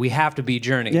Journey. We have to be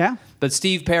Journey. Yeah. But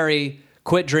Steve Perry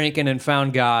quit drinking and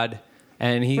found God,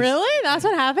 and he's Really? That's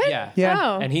what happened? Yeah.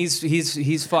 Oh. And he's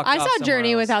fucked up. I saw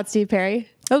Journey without Steve Perry.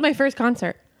 That was my first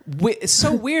concert. It's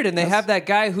so weird, and they have that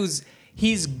guy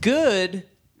he's good,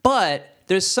 but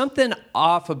there's something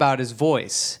off about his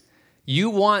voice. You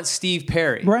want Steve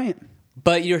Perry, right?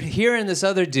 But you're hearing this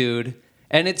other dude,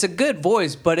 and it's a good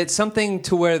voice, but it's something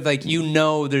to where, like, you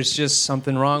know, there's just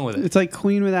something wrong with it. It's like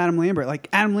Queen with Adam Lambert. Like,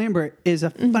 Adam Lambert is a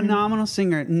phenomenal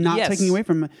singer, not taking away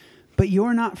from him. But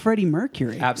you're not Freddie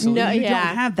Mercury. Absolutely. No, You don't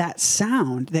have that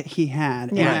sound that he had,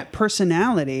 and that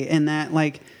personality, and that,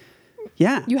 like,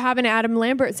 you have an Adam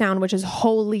Lambert sound, which is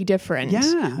wholly different.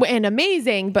 Yeah. And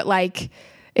amazing, but, like,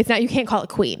 it's not, you can't call it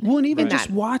Queen. Well, and even just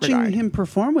watching him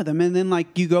perform with him, and then,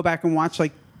 like, you go back and watch,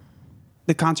 like,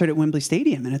 the concert at Wembley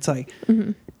Stadium, and it's like,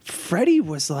 Freddie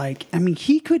was like, I mean,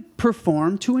 he could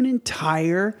perform to an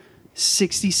entire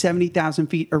 60, 70,000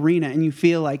 feet arena, and you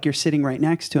feel like you're sitting right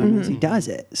next to him as he does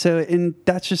it. So, and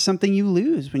that's just something you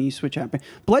lose when you switch out.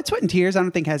 Blood, Sweat, and Tears, I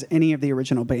don't think has any of the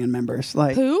original band members.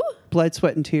 Like who? Blood,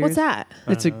 Sweat, and Tears. What's that?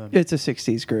 It's a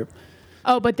 60s group.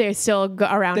 Oh, but they're still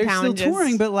around They're town. still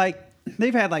touring, but like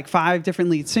they've had like 5 different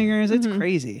lead singers. It's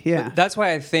crazy. Yeah. That's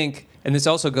why I think, and this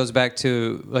also goes back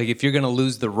to like if you're going to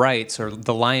lose the rights or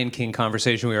the Lion King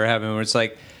conversation we were having, where it's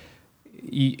like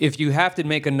if you have to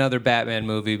make another Batman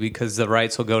movie because the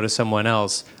rights will go to someone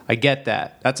else, I get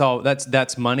that. That's all.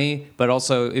 That's money. But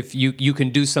also, if you can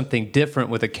do something different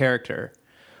with a character,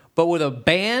 but with a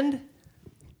band.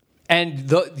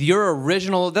 And your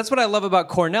original, that's what I love about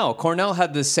Cornell. Cornell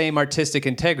had the same artistic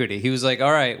integrity. He was like,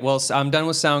 all right, well, I'm done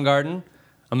with Soundgarden.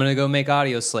 I'm going to go make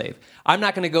Audioslave. I'm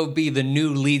not going to go be the new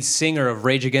lead singer of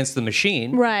Rage Against the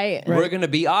Machine. Right. We're going to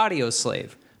be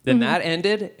Audioslave. Then that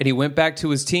ended, and he went back to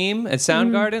his team at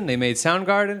Soundgarden. They made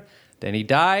Soundgarden. Then he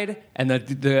died, and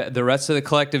the rest of the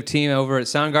collective team over at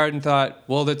Soundgarden thought,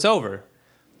 well, that's over.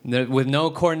 With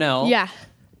no Cornell. Yeah.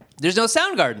 There's no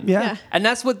Soundgarden. Yeah. And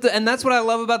that's what I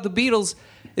love about the Beatles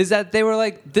is that they were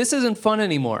like, this isn't fun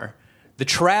anymore. The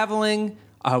traveling,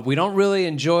 we don't really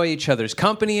enjoy each other's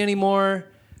company anymore.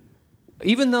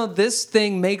 Even though this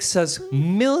thing makes us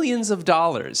millions of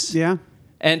dollars. Yeah.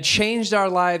 And changed our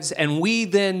lives, and we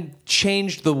then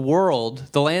changed the world,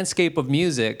 the landscape of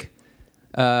music.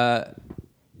 This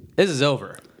is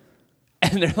over.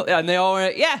 And they all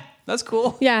went, yeah, that's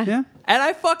cool. Yeah. Yeah. And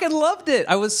I fucking loved it.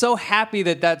 I was so happy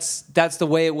that that's the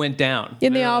way it went down.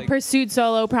 And they They're all like, pursued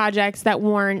solo projects that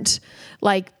weren't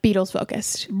like Beatles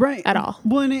focused. Right. At all.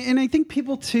 Well, and I think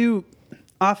people too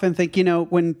often think,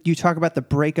 when you talk about the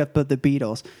breakup of the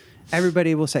Beatles,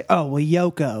 everybody will say, oh, well,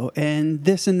 Yoko and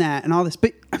this and that and all this.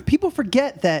 But people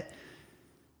forget that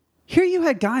here you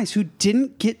had guys who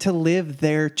didn't get to live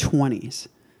their 20s.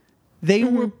 They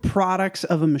were products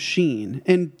of a machine,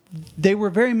 and they were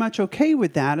very much okay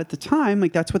with that at the time.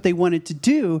 Like, that's what they wanted to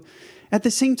do. At the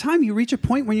same time, you reach a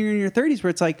point when you're in your 30s where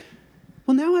it's like,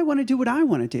 well, now I want to do what I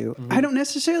want to do. I don't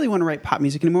necessarily want to write pop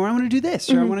music anymore. I want to do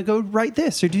this, or I want to go write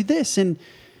this, or do this. And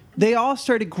they all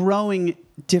started growing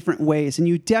different ways. And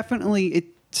you definitely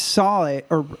saw it,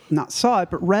 or not saw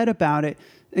it, but read about it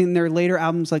in their later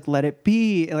albums like Let It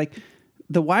Be. Like,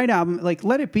 the White Album, like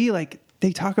Let It Be, like,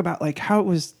 they talk about like how it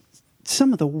was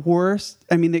some of the worst.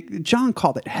 I mean, John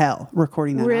called it hell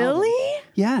recording that album. Really?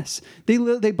 Yes.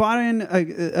 They brought in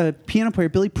a piano player,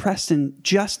 Billy Preston,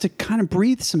 just to kind of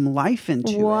breathe some life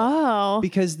into it. Whoa.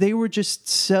 Because they were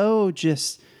just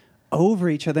over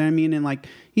each other. I mean, and like,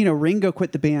 Ringo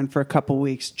quit the band for a couple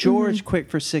weeks. George quit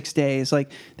for 6 days.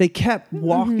 Like, they kept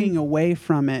walking away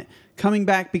from it, coming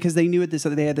back because they knew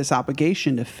they had this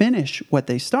obligation to finish what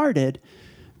they started.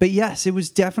 But yes, it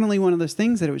was definitely one of those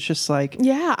things that it was just like...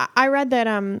 Yeah, I read that...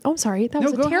 oh, sorry. That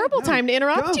was a terrible time to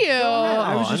interrupt you. Go ahead.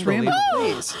 I was just rambling.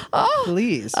 Please.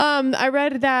 Please. I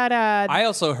read that... I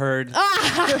also heard. That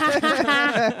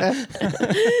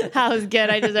was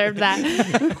good. I deserved that.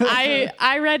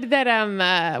 I read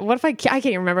that... what if I can't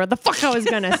remember what the fuck I was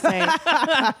going to say.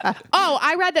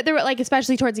 I read that there were, like,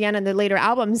 especially towards the end of the later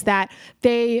albums, that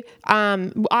they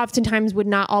oftentimes would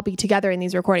not all be together in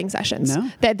these recording sessions. No.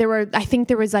 That there were... I think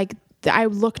there was like, I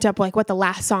looked up like what the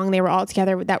last song they were all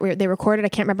together they recorded. I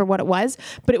can't remember what it was,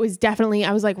 but it was definitely,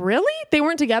 I was like, really? They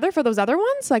weren't together for those other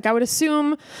ones? Like, I would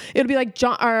assume it would be like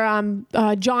John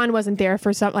wasn't there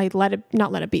for some, like,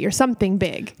 not Let It Be or something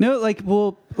big. No, like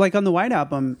on the White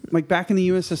Album, like back in the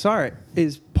USSR,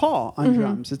 is Paul on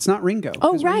drums. It's not Ringo.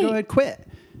 Oh, 'cause right. Ringo had quit.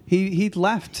 He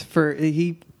left for,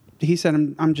 he said,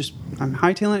 I'm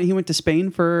hightailing it. He went to Spain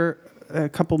for a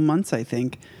couple months, I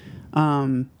think.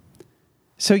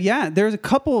 So yeah, there's a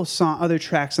couple other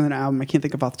tracks on that album I can't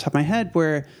think of off the top of my head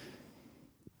where,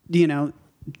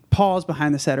 Paul's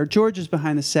behind the set or George is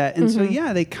behind the set. And so,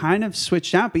 yeah, they kind of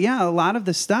switched out. But yeah, a lot of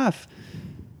the stuff,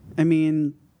 I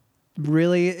mean,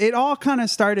 really, it all kind of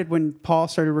started when Paul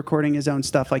started recording his own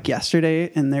stuff like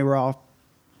Yesterday. And they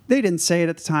didn't say it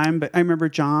at the time, but I remember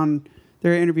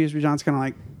there are interviews where John's kind of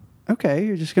like, okay,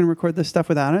 you're just going to record this stuff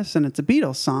without us. And it's a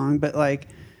Beatles song, but like,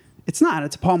 it's not,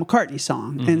 it's a Paul McCartney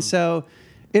song. And so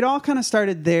it all kind of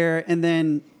started there. And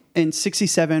then in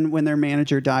 1967, when their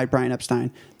manager died, Brian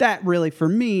Epstein, that really, for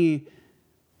me,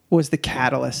 was the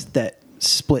catalyst that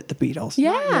split the Beatles.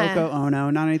 Yeah. Not Yoko Ono,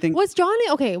 not anything. Was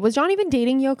John even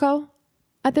dating Yoko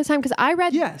at this time? Because I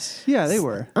read... Yes. Yeah, they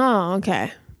were. Oh,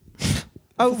 okay.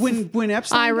 Oh, when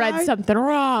Epstein I read died? something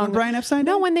wrong. When Brian Epstein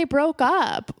No, died? when they broke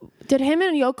up. Did him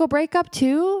and Yoko break up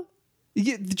too?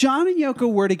 Yeah, John and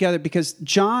Yoko were together because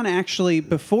John actually,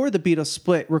 before the Beatles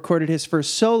split, recorded his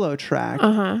first solo track,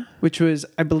 which was,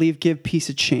 I believe, "Give Peace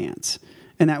a Chance,"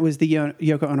 and that was the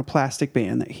Yoko Ono Plastic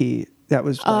Band that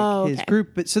was like his group.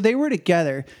 But so they were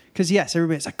together because yes,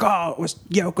 everybody's like, "Oh, it was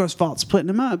Yoko's fault splitting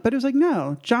them up," but it was like,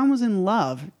 no, John was in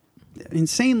love,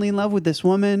 insanely in love with this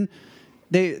woman.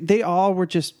 They all were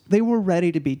they were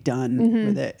ready to be done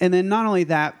with it. And then not only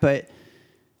that, but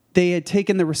they had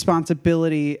taken the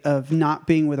responsibility of not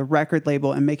being with a record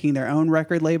label and making their own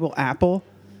record label, Apple.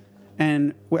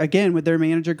 And again, with their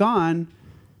manager gone,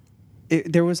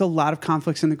 there was a lot of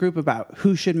conflicts in the group about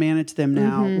who should manage them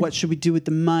now, what should we do with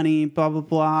the money, blah, blah,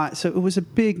 blah. So it was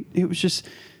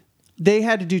they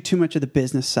had to do too much of the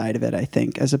business side of it, I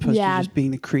think, as opposed to just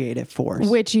being the creative force.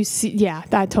 Which you see, that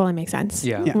totally makes sense.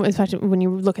 Yeah. Especially when you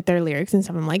look at their lyrics and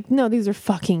stuff, I'm like, no, these are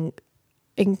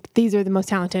the most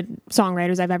talented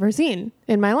songwriters I've ever seen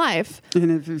in my life.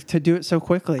 And to do it so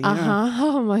quickly.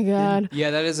 Oh my God. Yeah,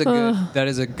 that is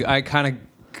I kind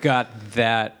of got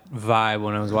that vibe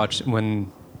when I was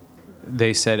when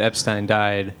they said Epstein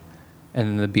died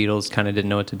and the Beatles kind of didn't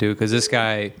know what to do. Because this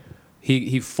guy,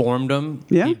 he formed them,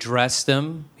 he dressed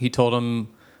them, he told them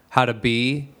how to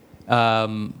be,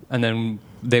 and then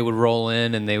they would roll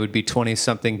in and they would be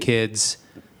 20-something kids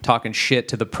talking shit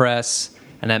to the press,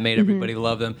 and that made everybody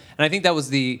love them. And I think that was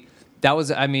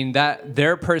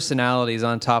their personalities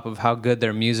on top of how good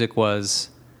their music was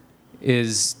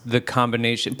is the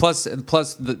combination. Plus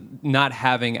the not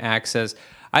having access.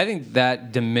 I think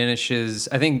that diminishes.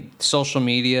 I think social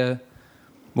media,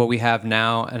 what we have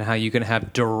now, and how you can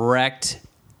have direct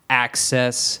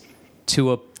access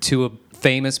to a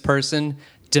famous person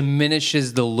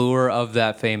diminishes the lure of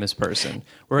that famous person.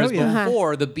 Whereas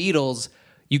before, the Beatles,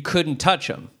 you couldn't touch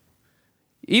them.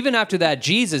 Even after that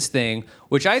Jesus thing,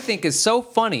 which I think is so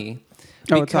funny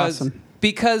it's awesome.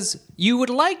 Because you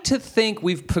would like to think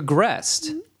we've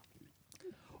progressed,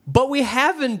 but we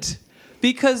haven't.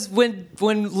 Because when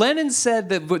Lennon said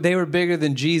that they were bigger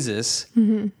than Jesus,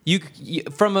 you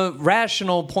from a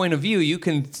rational point of view, you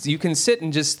can sit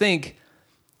and just think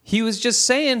he was just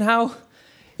saying how,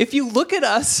 if you look at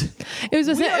us, it was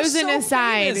an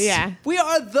aside. Famous. Yeah, we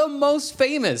are the most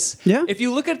famous. Yeah. If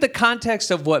you look at the context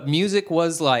of what music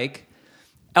was like,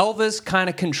 Elvis kind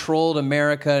of controlled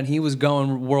America and he was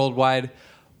going worldwide.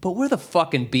 But we're the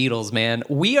fucking Beatles, man.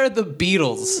 We are the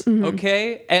Beatles,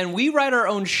 okay? And we write our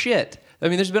own shit. I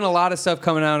mean, there's been a lot of stuff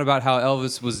coming out about how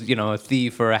Elvis was, a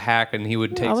thief or a hack, and he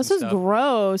would take Elvis is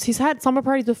gross. He's had slumber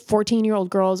parties with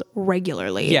 14-year-old girls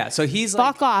regularly. Yeah, so he's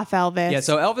Fuck off, Elvis. Yeah,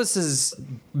 so Elvis is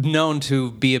known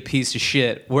to be a piece of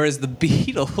shit, whereas the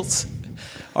Beatles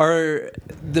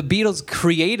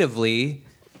creatively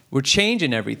were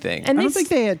changing everything. And I don't think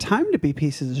they had time to be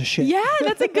pieces of shit. Yeah,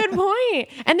 that's a good point.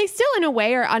 And they still, in a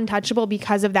way, are untouchable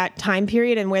because of that time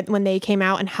period and when they came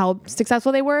out and how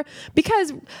successful they were.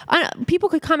 Because people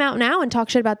could come out now and talk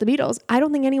shit about the Beatles. I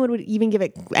don't think anyone would even give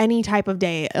it any type of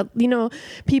day. Someone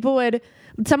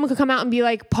could come out and be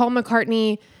like, Paul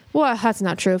McCartney, well, that's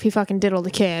not true. If he fucking diddled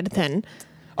a kid, then...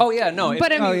 Oh yeah, no.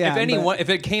 If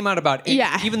it came out about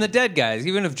even the dead guys,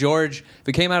 even if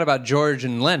it came out about George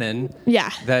and Lennon,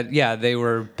 they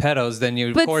were pedos, then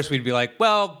of course we'd be like,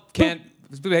 well,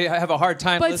 have a hard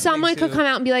time. But someone could come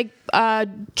out and be like,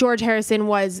 George Harrison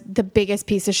was the biggest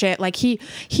piece of shit. Like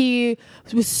he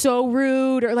was so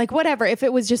rude, or like whatever. If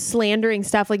it was just slandering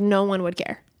stuff, like no one would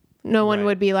care. No one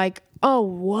would be like, oh,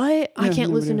 what? I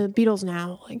can't listen to the Beatles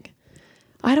now. Like.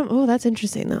 I don't. Oh, that's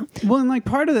interesting though. Well, and like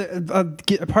part of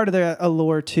the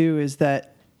allure too is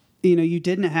that you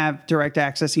didn't have direct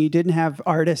access, and you didn't have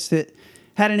artists that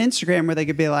had an Instagram where they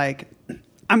could be like,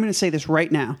 "I'm going to say this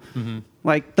right now."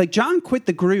 Like John quit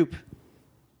the group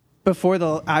before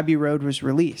the Abbey Road was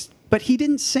released, but he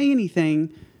didn't say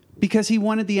anything because he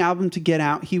wanted the album to get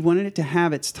out. He wanted it to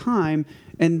have its time,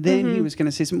 and then he was going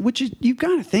to say something, which you've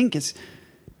got to think is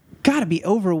got to be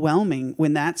overwhelming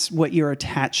when that's what you're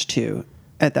attached to.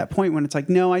 At that point when it's like,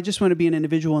 no, I just want to be an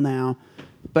individual now,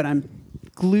 but I'm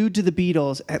glued to the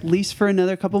Beatles at least for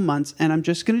another couple months, and I'm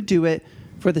just going to do it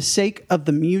for the sake of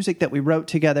the music that we wrote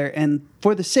together and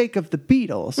for the sake of the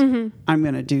Beatles. I'm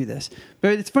going to do this.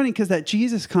 But it's funny because that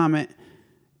Jesus comment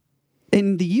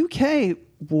in the UK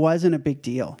wasn't a big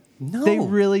deal. No. They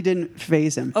really didn't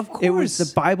faze him. Of course. It was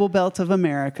the Bible Belt of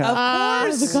America.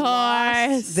 Of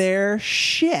course. Their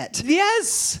shit.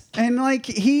 Yes. And like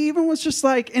he even was just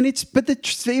like,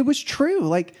 it was true.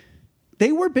 Like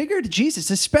they were bigger to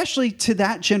Jesus, especially to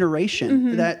that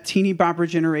generation, that teeny bopper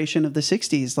generation of the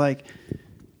 60s. Like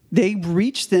they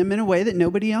reached them in a way that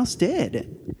nobody else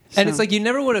did. And it's like you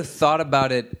never would have thought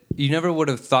about it. You never would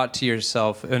have thought to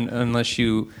yourself unless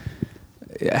you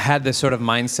had this sort of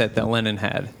mindset that Lennon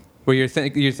had. Where you're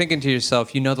thinking to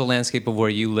yourself, the landscape of where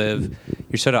you live,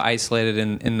 you're sort of isolated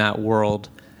in that world,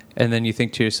 and then you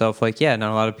think to yourself, like, yeah,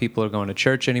 not a lot of people are going to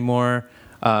church anymore.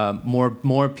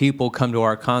 More people come to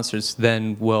our concerts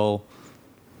than will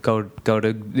go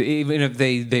to, even if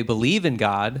they believe in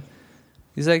God.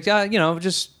 He's like,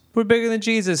 just we're bigger than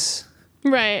Jesus.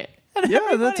 Right.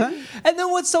 Yeah, that's it. And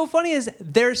then what's so funny is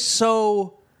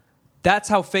that's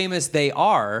how famous they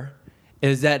are,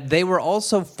 is that they were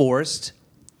also forced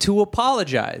to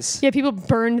apologize. Yeah, people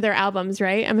burned their albums,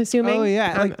 right? I'm assuming. Oh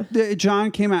yeah,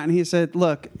 John came out and he said,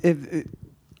 "Look, if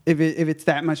it's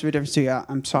that much of a difference to you,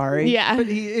 I'm sorry." Yeah. But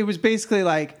it was basically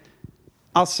like,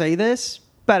 "I'll say this,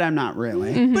 but I'm not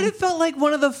really." Mm-hmm. But it felt like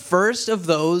one of the first of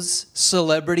those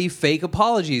celebrity fake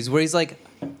apologies where he's like,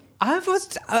 I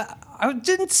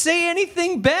didn't say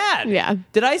anything bad. Yeah.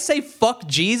 Did I say fuck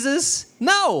Jesus?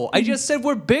 No. I just said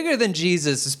we're bigger than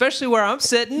Jesus, especially where I'm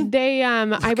sitting. They,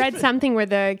 I read something where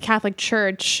the Catholic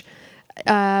Church,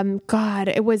 God,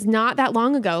 it was not that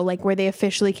long ago, like where they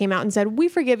officially came out and said, "We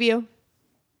forgive you."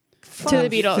 To the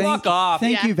Beatles. Fuck off.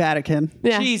 Thank Yeah. you, Vatican.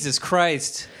 Yeah. Jesus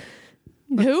Christ.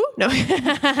 Who? No.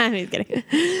 I'm just kidding.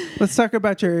 Let's talk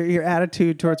about your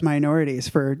attitude towards minorities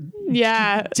for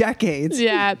Yeah. decades.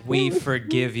 Yeah. We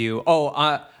forgive you. Oh,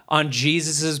 on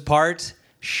Jesus's part,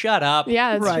 shut up.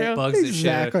 Yeah, that's Right. true. Bugs the shit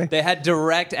out of Exactly. it. They had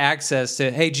direct access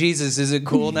to, hey, Jesus, is it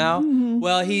cool now?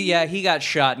 Well, he got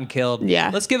shot and killed.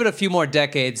 Yeah. Let's give it a few more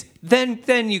decades. Then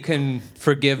you can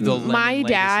forgive the Lennon My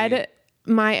legacy. dad,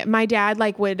 my dad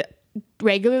like would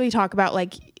regularly talk about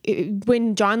like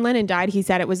when John Lennon died, he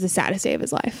said it was the saddest day of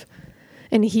his life.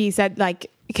 And he said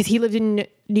like, because he lived in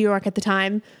New York at the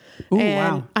time. Ooh,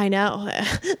 and wow. I know.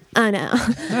 And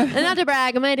not to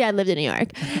brag, my dad lived in New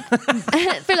York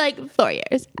for like 4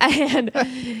 years. And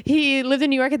he lived in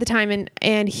New York at the time.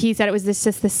 And he said it was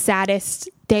just the saddest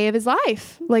day of his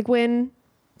life. Like when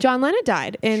John Lennon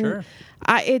died. And Sure.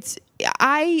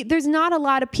 there's not a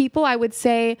lot of people I would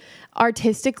say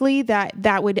artistically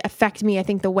that would affect me. I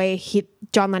think the way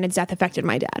John Lennon's death affected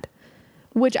my dad,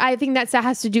 which I think that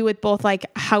has to do with both like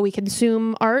how we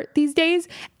consume art these days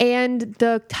and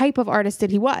the type of artist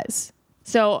that he was.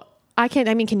 So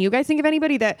can you guys think of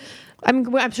anybody that,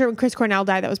 I'm sure when Chris Cornell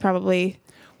died, that was probably.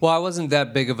 Well, I wasn't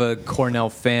that big of a Cornell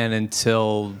fan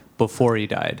until before he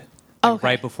died. Like, Okay.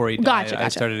 right before he died, Gotcha. I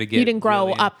started to get. You didn't grow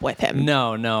really up with him.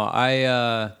 No.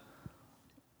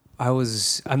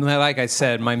 Like I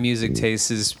said, my music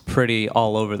taste is pretty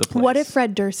all over the place. What if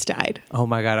Fred Durst died? Oh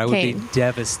my God, I would be Kane.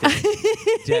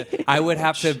 devastated. I would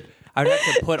have to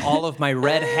put all of my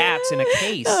red hats in a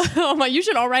case. Oh my! You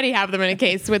should already have them in a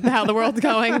case with how the world's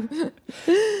going.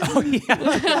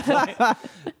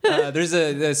 There's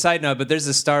a side note, but there's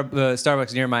a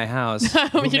Starbucks near my house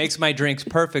who makes my drinks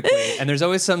perfectly, and there's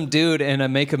always some dude in a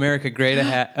 "Make America Great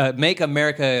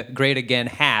Again"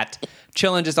 hat,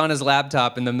 chilling just on his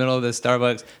laptop in the middle of the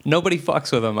Starbucks. Nobody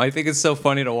fucks with him. I think it's so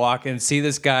funny to walk and see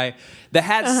this guy. The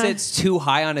hat sits too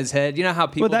high on his head. You know how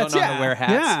people don't know how to wear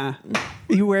hats? Yeah.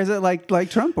 He wears it like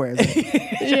Trump wears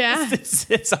it. Yeah. It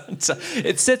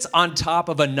sits on top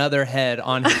of another head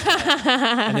on his head.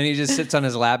 And then he just sits on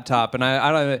his laptop. And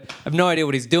I have no idea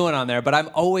what he's doing on there, but I'm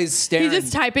always staring. He's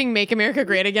just typing "Make America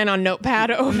Great Again" on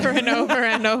Notepad over and over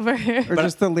and over. Or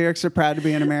just the lyrics are proud to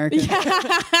be an American.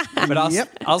 But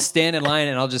I'll stand in line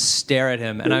and I'll just stare at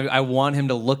him, and I want him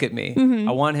to look at me. Mm-hmm.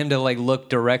 I want him to like look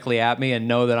directly at me and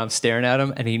know that I'm staring at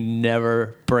him, and he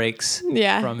never breaks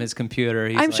from his computer.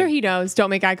 He's I'm sure he knows. Don't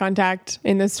make eye contact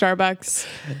in the Starbucks.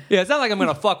 Yeah, it's not like I'm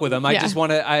gonna fuck with him. I just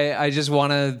want to. I just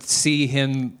want to see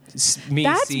him.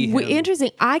 That's see him.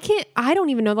 interesting. I don't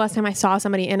even know the last time I saw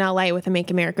somebody in LA with a "Make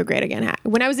America Great Again" hat.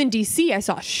 When I was in DC, I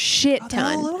saw a shit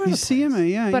ton. You see him,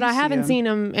 yeah. But you I haven't him. seen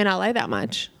him in LA that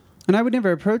much. And I would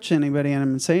never approach anybody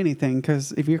and say anything,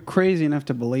 because if you're crazy enough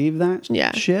to believe that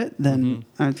shit, then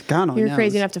God only You're knows.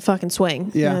 crazy enough to fucking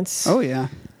swing. Yeah. That's, Oh yeah.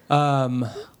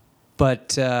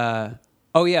 But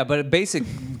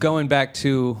going back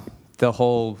to the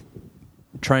whole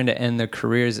trying to end their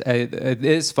careers, it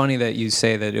is funny that you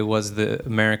say that it was the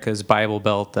America's Bible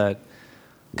Belt that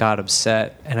got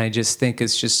upset, and I just think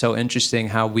it's just so interesting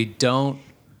how we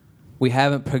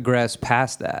haven't progressed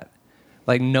past that.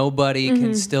 Like nobody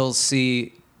can still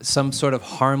see some sort of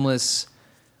harmless.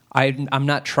 I'm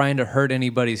not trying to hurt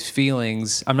anybody's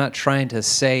feelings. I'm not trying to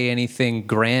say anything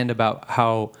grand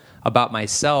about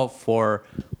myself or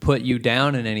put you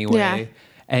down in any way. Yeah.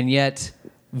 And yet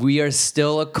we are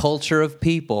still a culture of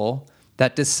people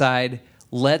that decide,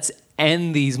 let's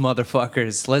end these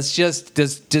motherfuckers. Let's just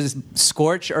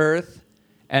scorch earth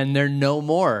and they're no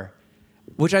more.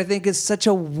 Which I think is such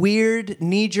a weird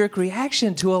knee-jerk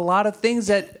reaction to a lot of things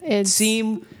that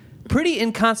seem pretty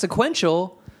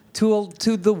inconsequential to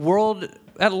the world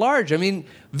at large. I mean,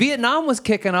 Vietnam was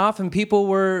kicking off, and people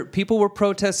were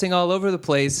protesting all over the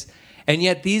place, and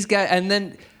yet these guys. And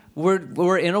then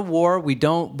we're in a war. We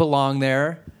don't belong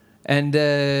there, and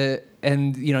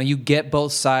you know, you get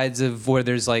both sides of where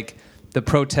there's like the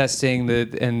protesting,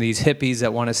 and these hippies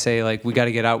that want to say like we got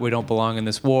to get out, we don't belong in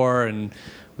this war, and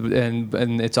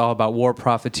it's all about war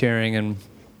profiteering and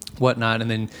whatnot. And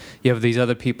then you have these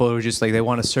other people who are just like they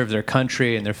want to serve their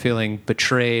country and they're feeling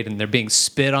betrayed and they're being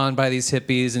spit on by these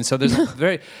hippies. And so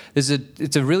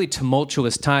it's a really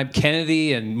tumultuous time.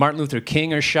 Kennedy and Martin Luther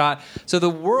King are shot. So the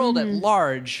world at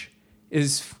large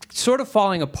is sort of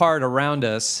falling apart around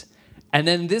us. And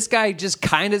then this guy just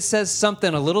kind of says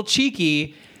something a little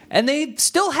cheeky, and they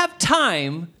still have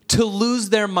time to lose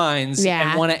their minds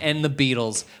and want to end the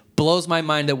Beatles. Blows my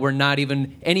mind that we're not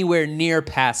even anywhere near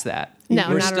past that. No,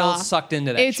 we're not still at all. Sucked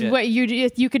into that it's shit. What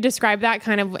you could describe that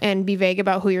kind of and be vague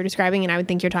about who you're describing, and I would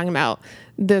think you're talking about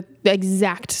the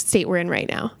exact state we're in right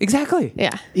now. Exactly.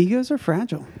 Yeah. Egos are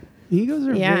fragile. Egos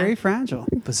are very fragile.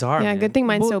 Bizarre. Yeah. Man. Good thing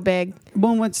mine's so big.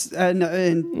 Well, what's a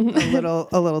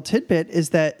little tidbit is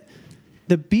that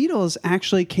the Beatles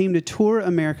actually came to tour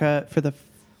America for the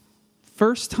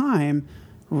first time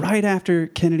right after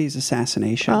Kennedy's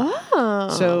assassination. Oh.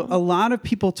 So a lot of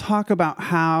people talk about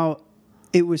how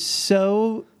it was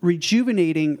so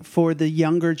rejuvenating for the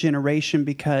younger generation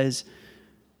because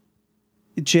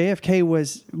JFK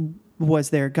was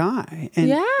their guy.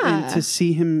 And to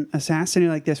see him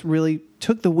assassinated like this really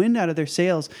took the wind out of their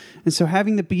sails. And so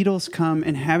having the Beatles come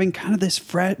and having kind of this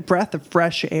breath of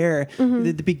fresh air,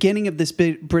 the beginning of this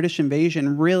British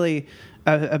invasion, really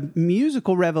a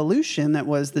musical revolution that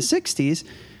was the 60s,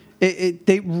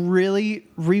 they really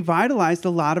revitalized a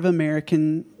lot of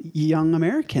young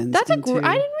Americans. I didn't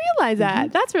realize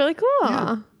that. That's really cool.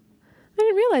 Yeah. I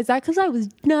didn't realize that because I was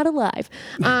not alive.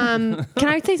 Can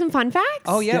I say some fun facts?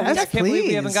 Oh yeah, Yes, I can't believe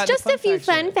we haven't gotten Just a few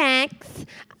fun facts.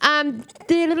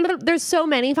 There's so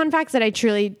many fun facts that I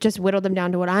truly just whittled them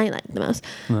down to what I like the most.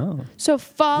 Oh. So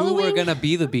following... Who were going to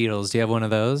be the Beatles? Do you have one of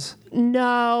those?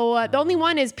 No. The only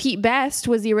one is Pete Best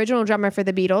was the original drummer for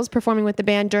the Beatles, performing with the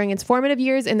band during its formative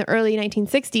years in the early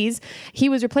 1960s. He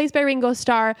was replaced by Ringo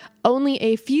Starr only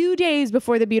a few days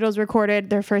before the Beatles recorded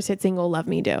their first hit single, Love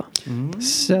Me Do.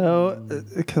 So,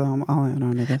 I'll add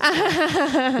on to this.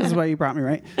 This is why you brought me,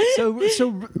 right? So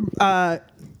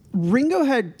Ringo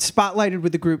had spotlighted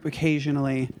with the group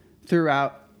occasionally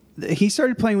throughout. He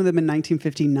started playing with them in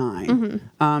 1959.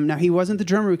 Now, he wasn't the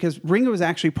drummer because Ringo was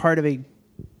actually part of a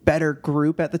better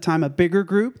group at the time, a bigger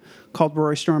group called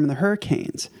Rory Storm and the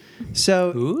Hurricanes.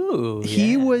 So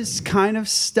he was kind of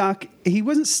stuck. He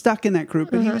wasn't stuck in that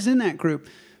group, but he was in that group.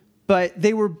 But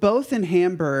they were both in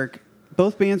Hamburg.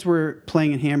 Both bands were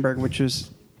playing in Hamburg, which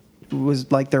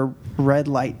was like their red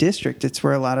light district. It's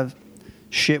where a lot of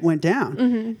shit went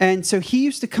down. And so he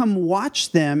used to come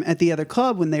watch them at the other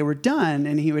club when they were done,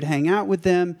 and he would hang out with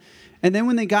them. And then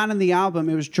when they got on the album,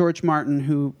 it was George Martin,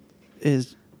 who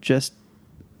is just,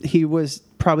 he was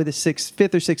probably the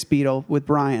fifth or sixth Beatle with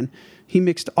Brian. He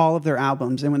mixed all of their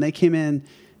albums. And when they came in,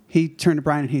 he turned to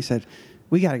Brian and he said,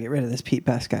 we got to get rid of this Pete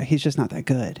Best guy. He's just not that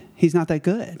good. He's not that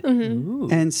good.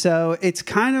 And so it's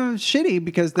kind of shitty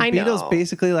because the Beatles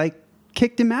basically like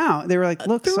kicked him out. They were like,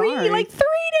 look, sorry. Like 3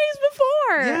 days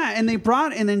before. Yeah,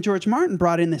 and then George Martin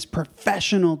brought in this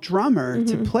professional drummer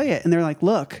to play it. And they're like,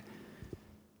 look,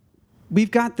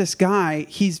 we've got this guy.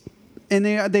 And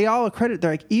they all accredit,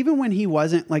 they're like, even when he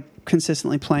wasn't like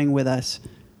consistently playing with us,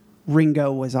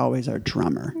 Ringo was always our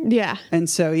drummer. Yeah. And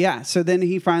so, so then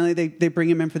he finally, they bring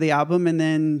him in for the album, and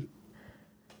then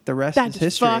the rest is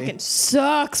history. That fucking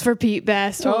sucks for Pete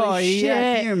Best. Holy shit.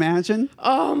 Yeah, can you imagine?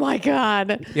 Oh my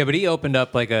God. Yeah, but he opened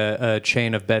up like a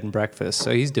chain of bed and breakfast,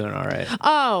 so he's doing all right.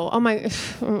 Oh my,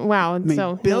 wow.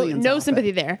 So no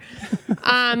sympathy there.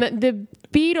 The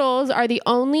Beatles are the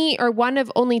only, or one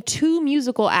of only two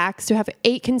musical acts to have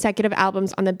 8 consecutive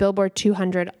albums on the Billboard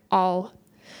 200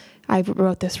 I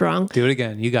wrote this wrong. Do it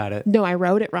again. You got it. No, I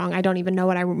wrote it wrong. I don't even know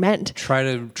what I meant. Try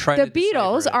The to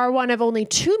Beatles decipher it. are one of only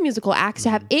 2 musical acts to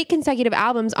have 8 consecutive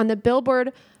albums on the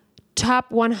Billboard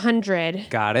Top 100.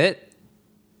 Got it.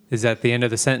 Is that the end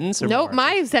of the sentence? Or Nope, more?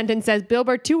 my sentence says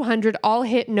Billboard 200 all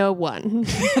hit no one.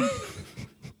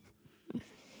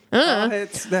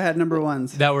 Hits that had number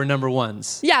ones. That were number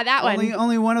ones. Yeah, that one.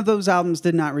 Only one of those albums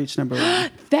did not reach number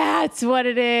 1. That's what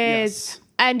it is. Yes.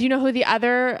 And do you know who the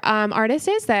other artist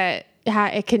is that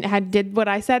did what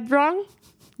I said wrong?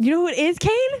 You know who it is,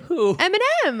 Kane? Who?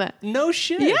 Eminem. No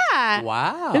shit. Yeah.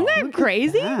 Wow. Isn't that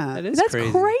crazy? that. That is That's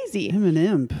crazy. crazy.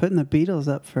 Eminem putting the Beatles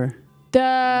up for...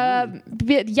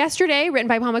 Yesterday, written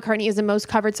by Paul McCartney, is the most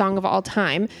covered song of all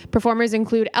time. Performers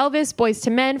include Elvis, Boyz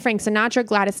II Men, Frank Sinatra,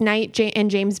 Gladys Knight, and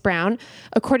James Brown.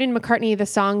 According to McCartney, the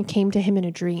song came to him in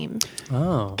a dream.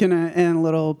 Oh. And a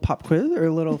little pop quiz or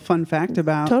a little fun fact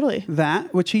about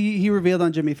that, which he revealed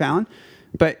on Jimmy Fallon.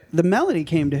 But the melody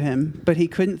came to him, but he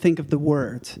couldn't think of the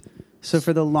words. So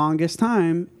for the longest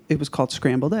time, it was called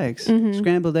scrambled eggs.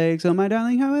 Scrambled eggs, oh my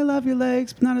darling, how I love your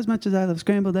legs, but not as much as I love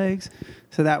scrambled eggs.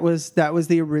 So that was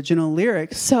the original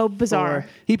lyrics. So bizarre.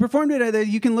 He performed it.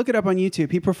 You can look it up on YouTube.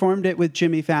 He performed it with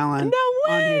Jimmy Fallon No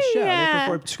way. on his show. Yeah. They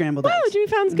performed scrambled Wow, eggs. Jimmy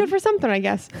Fallon's good for something, I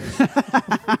guess.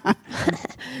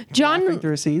 Laughing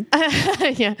through a scene.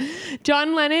 Yeah.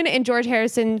 John Lennon and George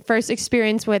Harrison first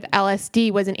experience with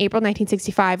LSD was in April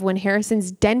 1965 when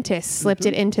Harrison's dentist slipped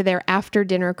it into their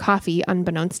after-dinner coffee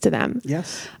unbeknownst to them.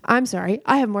 Yes. I'm sorry.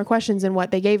 I have more questions than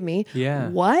what they gave me. Yeah.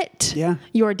 What? Yeah.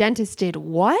 Your dentist did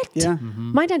what? Yeah.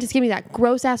 My dentist gave me that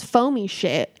gross-ass foamy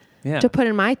shit to put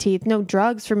in my teeth. No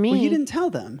drugs for me. Well, you didn't tell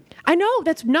them. I know.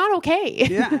 That's not okay.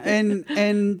 Yeah.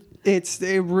 And it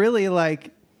really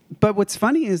like, but what's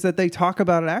funny is that they talk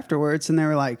about it afterwards and they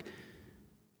were like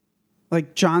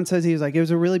John says, he was like, it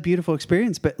was a really beautiful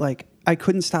experience, but like, I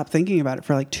couldn't stop thinking about it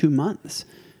for like 2 months.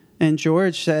 And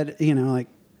George said, like,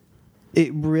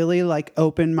 it really like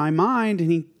opened my mind.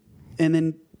 And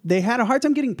then they had a hard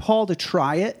time getting Paul to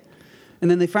try it. And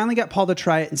then they finally got Paul to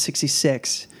try it in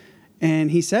 66.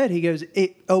 And he goes,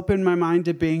 it opened my mind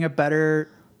to being a better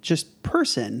just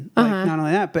person. Like, not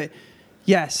only that, but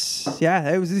yes.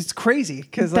 Yeah. It's crazy.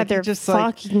 Cause like, they're just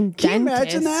like, fucking can you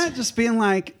imagine dentists. that? Just being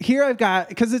like, here I've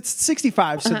got, cause it's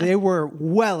 65. So they were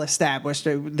well established.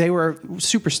 They were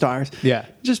superstars. Yeah.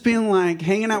 Just being like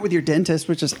hanging out with your dentist,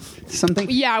 which is something.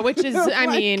 Yeah, which is, I Like,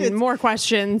 mean, it's- more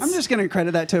questions. I'm just going to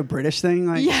credit that to a British thing.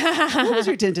 Like, what was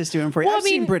your dentist doing for you? Well, I've I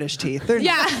seen mean- British teeth. They're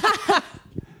Yeah.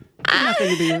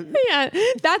 nothing to be. Yeah,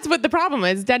 that's what the problem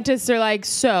is. Dentists are like,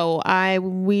 so I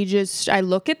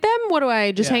look at them. What do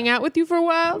I just hang out with you for a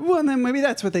while? Well, and then maybe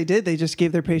that's what they did. They just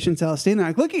gave their patients LSD and they're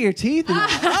like, look at your teeth. And like,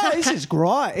 oh, this is great.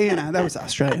 That was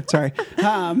Australian. Sorry.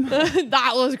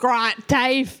 That was great,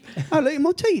 Dave. Oh, look at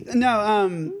my teeth.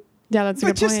 No, Yeah, that's a but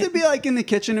good just point. to be like in the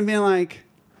kitchen and being like,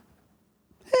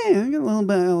 hey, I got a little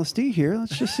bit of LSD here.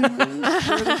 Let's just see.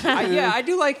 I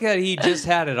do like that he just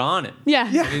had it on him. Yeah.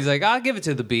 He's like, I'll give it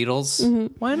to the Beatles.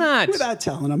 Why not? Without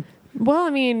telling them. Well, I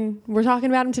mean, we're talking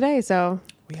about him today, so.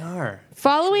 We are.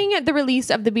 Following the release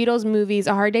of the Beatles movies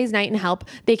A Hard Day's Night and Help,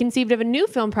 they conceived of a new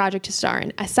film project to star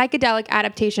in, a psychedelic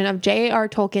adaptation of J.R.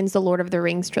 Tolkien's The Lord of the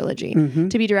Rings trilogy,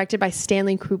 to be directed by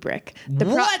Stanley Kubrick. The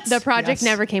project Yes.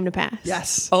 never came to pass.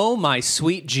 Yes. Oh my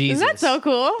sweet Jesus. Isn't that so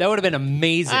cool? That would have been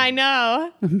amazing. I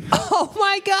know. Oh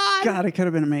my God. God, it could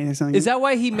have been amazing. Is that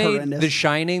why he made Horrendous. The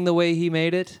Shining the way he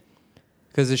made it?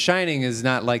 Because The Shining is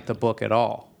not like the book at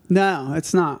all. No,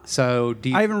 it's not. So do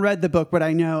you, I haven't read the book, but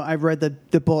I know I've read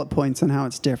the bullet points on how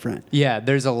it's different. yeah,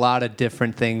 there's a lot of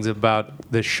different things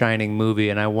about the Shining movie,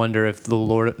 and I wonder if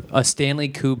Stanley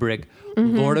Kubrick,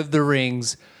 Lord of the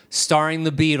Rings, starring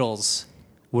the Beatles,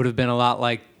 would have been a lot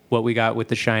like what we got with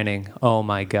The Shining. Oh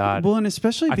my God! Well, and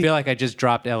especially I feel like I just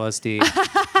dropped LSD.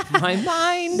 My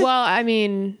mind. Well, I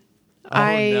mean,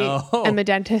 I no. am a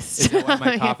dentist. Is that why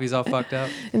my coffee's all fucked up?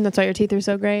 And that's why your teeth are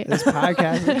so great. this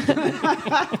podcast.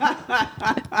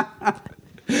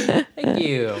 Thank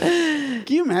you.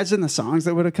 Can you imagine the songs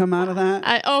that would have come out of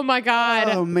that? Oh my God.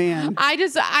 Oh man.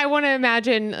 I want to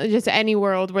imagine just any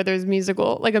world where there's a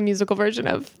musical version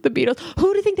of the Beatles.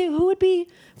 Who do you think who would be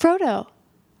Frodo?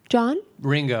 John?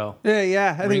 Ringo.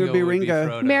 Yeah. I think it would be Ringo.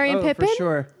 Frodo. Mary and Oh, Pippin? for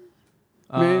sure.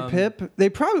 Mary and Pip. They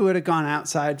probably would have gone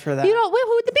outside for that. You know,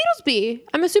 who would the Beatles be?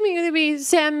 I'm assuming it would be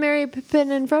Sam, Mary,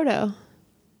 Pippin, and Frodo.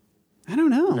 I don't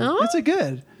know. No? That's a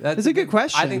good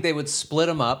question. I think they would split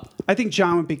them up. I think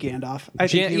John would be Gandalf. I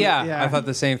think he would- I thought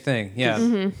the same thing.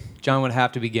 Yeah, John would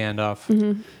have to be Gandalf,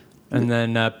 and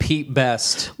then Pete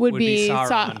Best Would be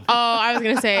Sauron. I was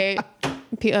gonna say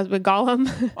with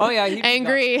Gollum. Oh yeah, he'd be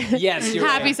Angry. Yes, you're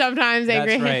Happy right. sometimes,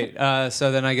 angry. That's right.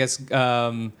 So then I guess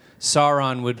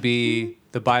Sauron would be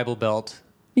the Bible Belt.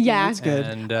 Yeah. That's good.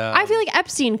 And I feel like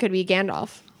Epstein could be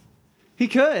Gandalf. He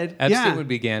could. Epstein would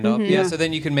be Gandalf. Yeah. So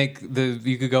then you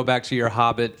could go back to your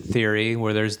Hobbit theory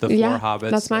where there's the four hobbits.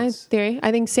 That's my theory.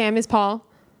 I think Sam is Paul.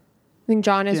 I think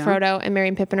John is Yeah. Frodo, and Mary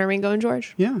and Pippin are Ringo and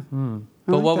George. Yeah.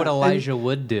 But like what would that. Elijah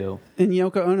Wood do? And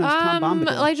Yoko Ono's Tom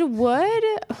Bombadil. Elijah Wood?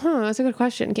 That's a good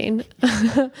question, Kane.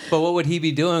 But what would he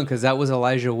be doing? Because that was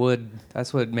Elijah Wood.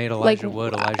 That's what made Elijah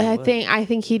Wood Elijah Wood. I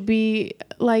think he'd be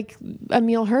like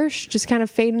Emil Hirsch, just kind of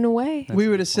fading away. We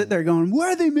would have sit there going, "Why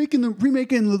are they remaking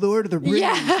the Lord of the Rings?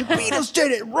 Yeah. The Beatles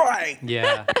did it right."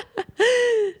 Yeah.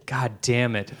 God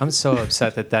damn it! I'm so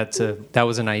upset that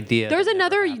was an idea. There's a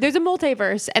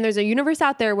multiverse, and there's a universe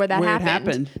out there where that Where it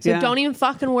happened. happened. So Yeah. don't even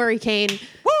fucking worry, Kane.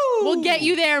 Woo! We'll get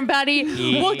you there, buddy.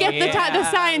 We'll get the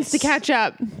science to catch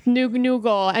up. New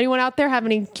goal. Anyone out there have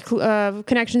any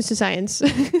connections to science?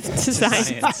 to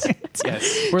science.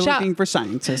 Yes. We're Shall- looking for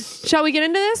scientists. Shall we get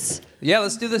into this? Yeah.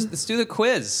 Let's do this. Let's do the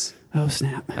quiz. Oh,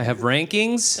 snap. I have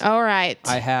rankings. All right.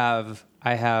 I have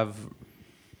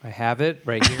it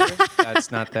right here.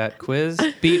 That's not that quiz.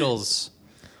 Beatles.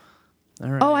 All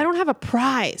right. Oh, I don't have a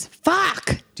prize.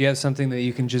 Fuck. Do you have something that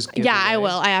you can just give Yeah, away? I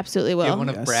will. I absolutely You have will. one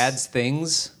of Brad's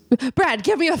things? Brad,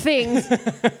 give me a thing.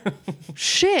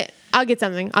 Shit. I'll get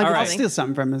something. I'll All get right. I'll something. steal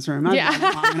something from this room. Yeah.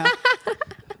 Long enough.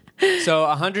 So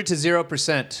 100 to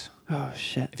 0%. Oh,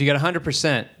 shit. If you get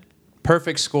 100%,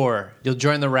 perfect score, you'll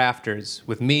join the rafters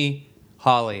with me,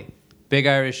 Holly, Big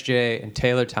Irish J, and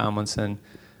Taylor Tomlinson.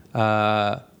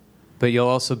 But you'll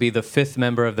also be the 5th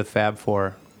member of the Fab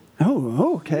Four.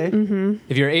 Oh, okay. Mm-hmm.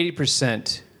 If you're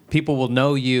 80%, people will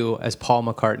know you as Paul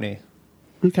McCartney.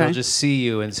 Okay. They'll just see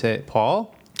you and say,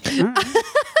 Paul? Can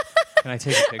I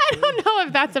take a picture? I don't know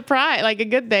if that's a prize, like a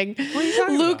good thing. What are you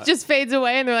talking Luke about? just fades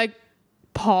away and they're like,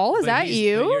 Paul, is But that but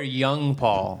you? you're young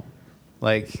Paul.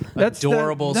 Like, That's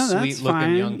adorable, that's sweet-looking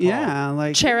fine. young Paul. Yeah,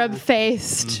 like Cherub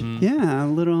faced. Yeah, a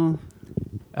little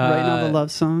writing all the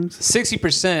love songs.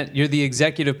 60%, you're the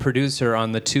executive producer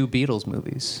on the 2 Beatles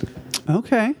movies.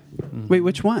 Okay. Wait,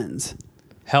 which ones?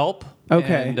 Help.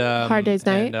 Okay. And, Hard Day's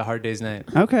Night? And Hard Day's Night.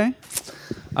 Okay.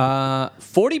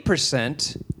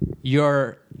 40%,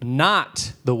 you're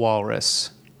not the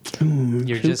walrus.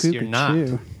 You're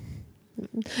not.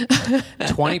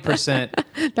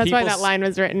 20%. That's why that line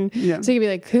was written. Yeah. So you could be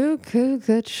like, cuckoo,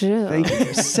 good shit. Thank you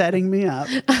for setting me up.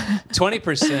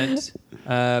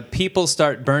 20%. People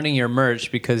start burning your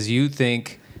merch because you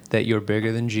think that you're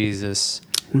bigger than Jesus.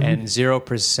 And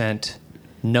 0%.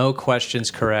 No questions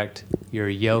correct. You're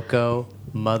Yoko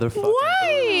motherfucking.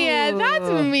 Why? That's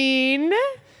mean.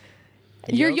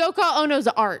 Your Yoko Ono's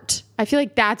art. I feel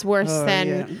like that's worse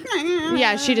than.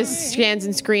 Yeah, she just stands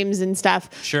and screams and stuff.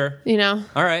 Sure. You know?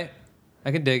 All right.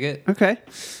 I can dig it. Okay.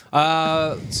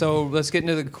 So let's get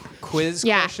into the quiz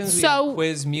Yeah, questions. We so- have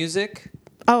quiz music.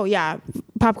 Oh, yeah.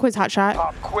 Pop quiz hot shot.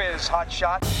 Pop quiz, hot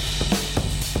shot.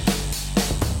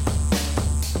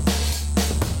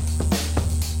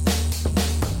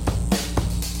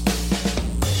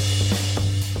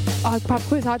 Pop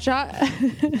quiz hot shot.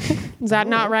 Is that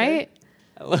not right?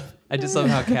 I just love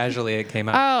how casually it came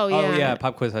out. Oh, yeah. Oh, yeah.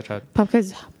 Pop quiz hot shot. Pop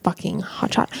quiz fucking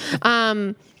hot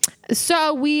shot.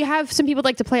 So we have some people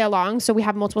like to play along. So we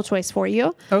have multiple choice for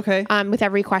you. Okay. With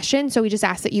every question. So we just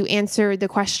ask that you answer the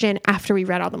question after we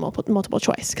read all the multiple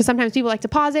choice. Because sometimes people like to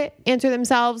pause it, answer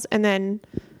themselves, and then,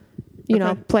 you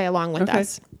know, play along with Okay.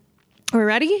 us. Are we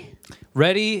ready?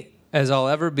 Ready as I'll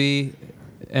ever be.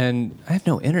 And I have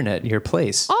no internet in your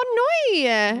place. Oh, no.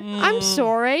 I'm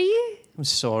sorry. I'm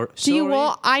sorry. Do you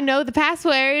want? I know the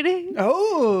password.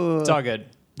 Oh, It's all good.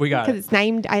 We got Because it. it's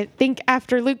named, I think,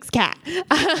 after Luke's cat.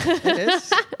 it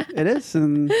is. It is.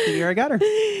 And here I got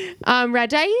her.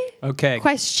 Ready? Okay.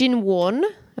 Question 1.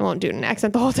 I won't do an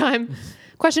accent the whole time.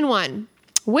 Question 1.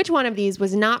 Which one of these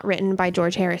was not written by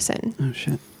George Harrison? Oh,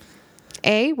 shit.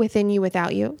 A, Within You,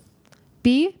 Without You.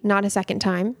 B, Not a Second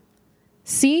Time.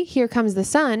 C, Here Comes the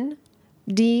Sun.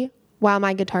 D, While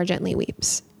My Guitar Gently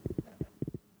Weeps.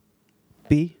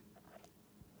 B.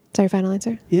 Is that your final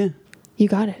answer? Yeah. You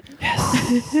got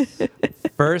it.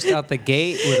 First out the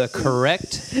gate with a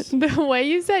correct. The way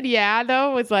you said yeah,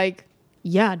 though, was like,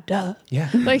 yeah, duh. Yeah.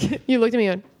 Like, you looked at me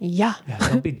and went, yeah.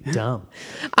 Don't be dumb.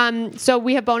 So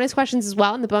we have bonus questions as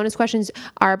well, and the bonus questions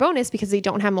are a bonus because they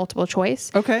don't have multiple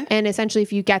choice. Okay. And essentially,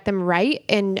 if you get them right,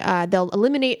 and they'll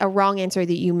eliminate a wrong answer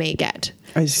that you may get.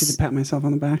 I just get to pat myself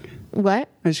on the back. What?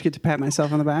 I just get to pat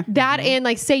myself on the back. That and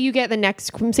like, say you get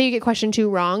question 2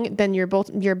 wrong, then your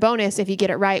bonus, if you get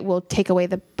it right, will take away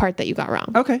the part that you got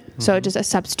wrong. Okay. So it just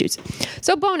substitutes.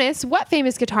 So bonus: what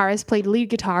famous guitarist played lead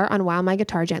guitar on "While My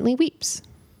Guitar Gently Weeps"?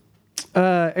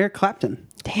 Eric Clapton.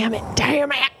 Damn it!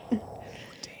 Damn it!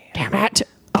 Damn it!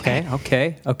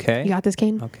 Okay. You got this,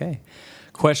 Kane? Okay.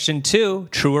 Question 2,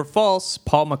 true or false?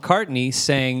 Paul McCartney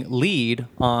sang lead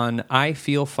on I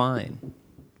Feel Fine.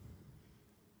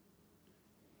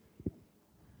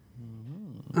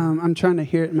 I'm trying to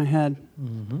hear it in my head.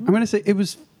 I'm going to say it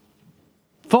was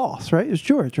false, right? It was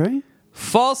George, right?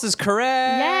 False is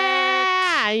correct.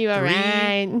 Yeah, you are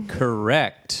right.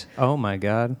 Correct. Oh my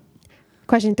God.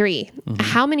 Question 3: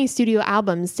 how many studio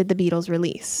albums did the Beatles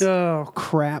release? Oh,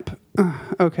 crap.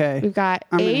 Okay. We've got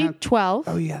I'm gonna A, have- 12.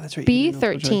 Oh, yeah, that's right. B, You did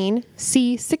multiple choice. 13.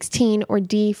 C, 16. Or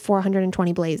D,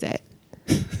 420 Blaze It.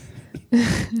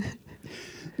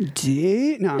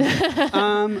 D? No.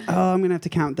 I'm going to have to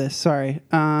count this. Sorry.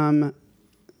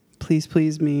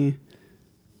 Please me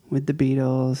with the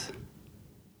Beatles.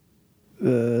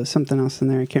 Something else in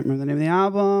there. I can't remember the name of the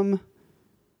album.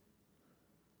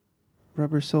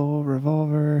 Rubber Soul,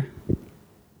 Revolver.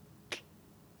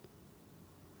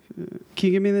 Can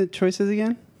you give me the choices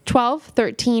again? 12,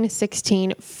 13,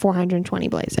 16, 420,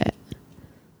 Blaze it.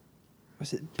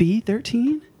 Was it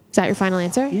B13? Is that your final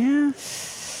answer? Yeah.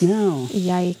 No.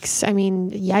 Yikes. I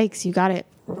mean, yikes. You got it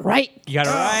right. You got it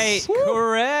right.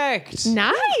 Correct.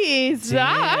 Nice.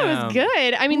 That was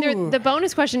good. I mean, the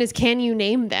bonus question is, can you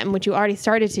name them, which you already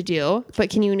started to do, but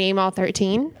can you name all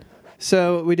 13?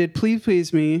 So we did Please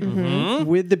Please Me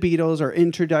with the Beatles, or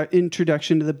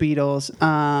introduction to the Beatles.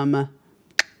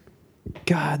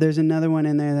 God, there's another one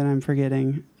in there that I'm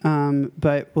forgetting.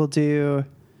 But we'll do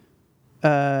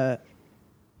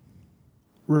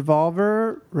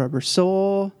Revolver, Rubber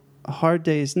Soul, A Hard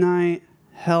Day's Night,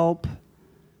 Help,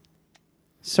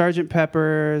 Sgt.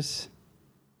 Pepper's.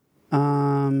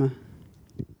 I'm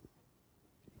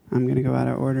going to go out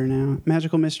of order now.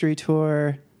 Magical Mystery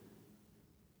Tour.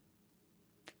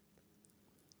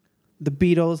 The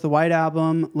Beatles, the White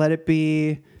Album, Let It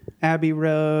Be, Abbey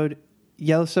Road,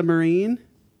 Yellow Submarine.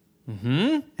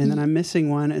 Mm-hmm. And then I'm missing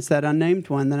one. It's that unnamed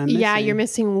one that I'm missing. Yeah, you're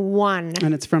missing one.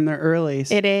 And it's from the early.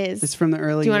 It is. It's from the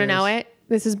early. Do you want to know it?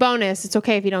 This is bonus. It's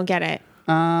okay if you don't get it.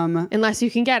 Unless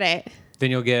you can get it. Then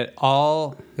you'll get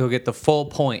the full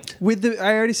point. I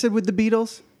already said with the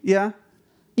Beatles. Yeah.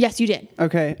 Yes, you did.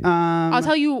 Okay. I'll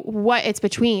tell you what it's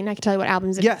between. I can tell you what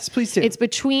albums it is. Yes, please do. It's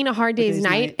between A Hard Day's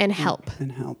Night and Help.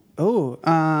 And Help. Oh.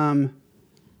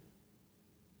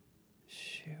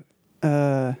 Shoot.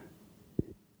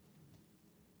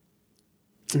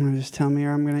 Just tell me,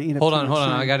 or I'm gonna eat. Hold on.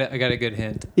 I got a good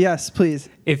hint. Yes, please.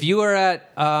 If you were at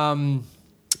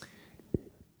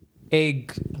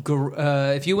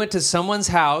if you went to someone's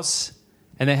house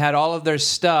and they had all of their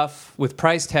stuff with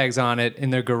price tags on it in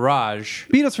their garage.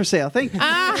 Beatles for sale. Thank you.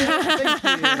 Thank you.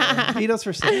 Beatles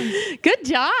for sale. Good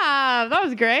job. That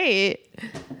was great.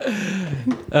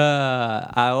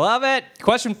 I love it.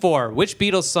 Question 4. Which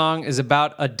Beatles song is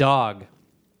about a dog?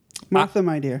 Martha,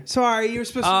 my dear. Sorry, you were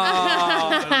supposed to.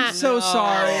 I'm so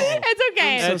sorry. It's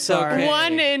okay. I'm so sorry.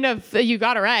 Okay. You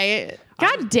got it right.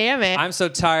 God damn it. I'm so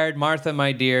tired. Martha,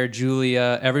 my dear.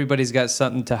 Julia. Everybody's got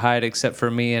something to hide except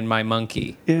for me and my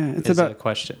monkey. Yeah, it's about a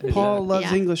question. Paul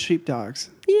loves English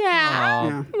sheepdogs.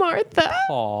 Yeah. Martha.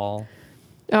 Paul.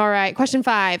 All right. Question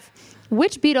 5.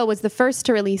 Which Beatle was the first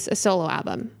to release a solo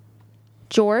album?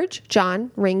 George,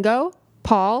 John, Ringo,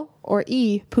 Paul, or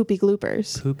E, Poopy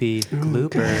Gloopers? Poopy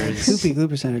Gloopers. Poopy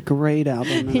Gloopers had a great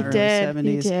album in the early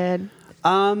 70s. He did.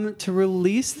 To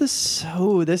release this,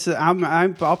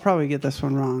 I'll probably get this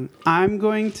one wrong. I'm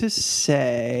going to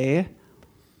say,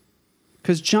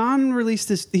 because John released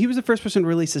this, he was the first person to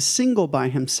release a single by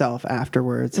himself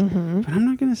afterwards, but I'm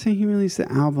not going to say he released the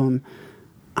album.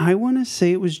 I want to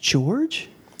say it was George.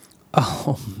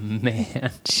 Oh,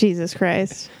 man. Jesus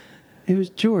Christ. It was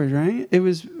George, right? It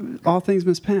was All Things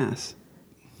Must Pass.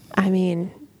 I mean,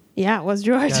 yeah, it was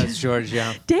George. Yeah, it's George,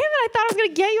 yeah. Damn it, I thought I was going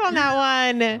to get you on that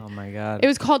one. Oh, my God. It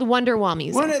was called Wonderwall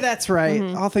Music. That's right.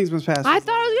 All Things Must Pass. I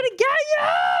thought I was going to get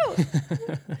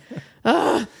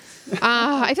you.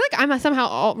 I feel like I'm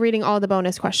somehow reading all the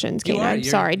bonus questions, Kate. I'm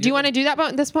sorry. Do you want to do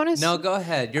this bonus? No, go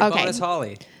ahead. You're Okay. bonus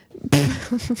Holly.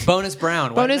 Bonus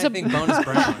Brown. Why did I think Bonus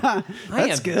Brown?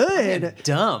 That's good. I am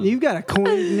dumb. You've got a cool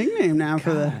nickname now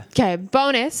for the... Okay,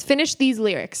 bonus. Finish these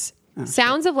lyrics.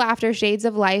 Sounds of laughter, shades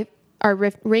of life are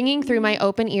ringing through my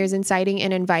open ears, inciting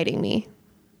and inviting me.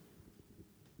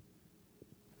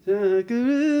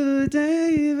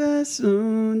 Davis,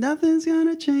 nothing's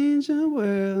gonna change the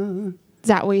world. Is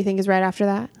that what you think is right after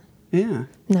that? Yeah.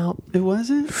 No. It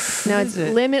wasn't? No, it's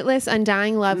limitless,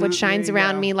 undying love, which shines there you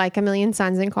around go. me like a million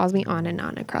suns and calls me on and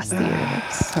on across the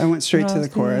universe. I went straight to the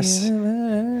chorus.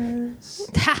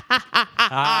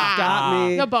 Got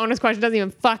me. The bonus question doesn't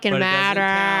even fucking But it doesn't matter.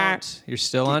 count. You're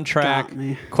still on track. Got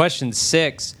me. Question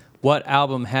 6. What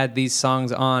album had these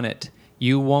songs on it?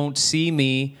 You Won't See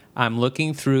Me, I'm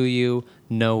Looking Through You,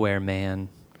 Nowhere Man.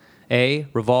 A,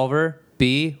 Revolver.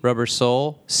 B, Rubber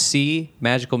Soul. C,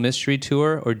 Magical Mystery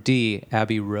Tour. Or D,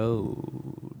 Abbey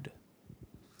Road.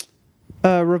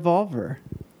 Revolver.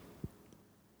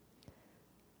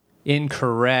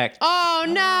 Incorrect. Oh,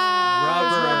 no.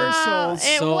 Rubber Soul.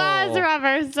 It Soul. was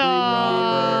Rubber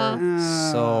Soul.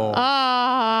 Soul.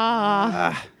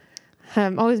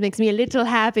 Always makes me a little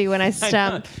happy when I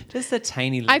stump. Just a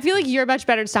tiny. I feel like you're much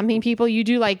better at stumping people. You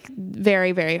do like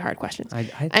very, very hard questions.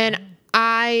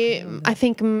 I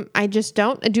think I just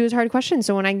don't do as hard questions.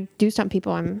 So when I do stump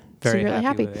people, I'm Very secretly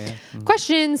happy. with it, yeah.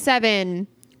 Question 7.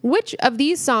 Which of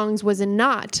these songs was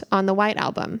not on the White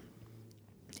Album?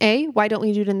 A, Why Don't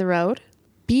We Do It in the Road?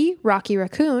 B, Rocky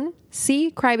Raccoon?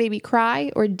 C, Cry Baby Cry?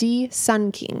 Or D,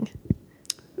 Sun King?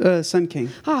 Sun King.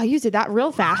 Oh, you did that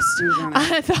real fast. No,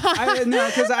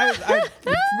 because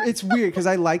it's weird because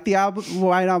I like the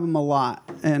White Album a lot,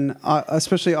 and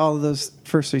especially all of those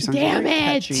first 3 songs. Damn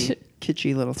Very it!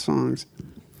 Kitschy little songs.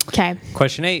 Okay.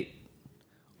 Question 8.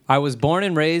 I was born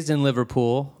and raised in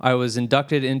Liverpool. I was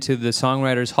inducted into the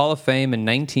Songwriters Hall of Fame in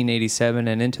 1987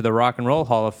 and into the Rock and Roll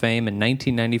Hall of Fame in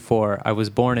 1994. I was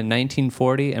born in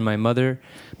 1940, and my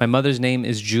mother's name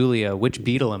is Julia. Which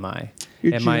Beatle am I?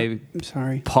 I'm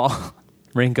sorry. Paul,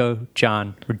 Ringo,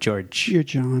 John, or George? You're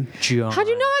John. John. How'd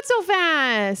you know that so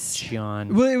fast?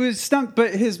 John. Well, it was stumped,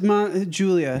 but his mom,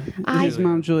 Julia. His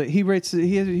mom, Julia. He wrote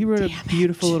a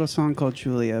beautiful little song called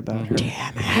Julia about her.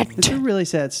 Damn it. It's a really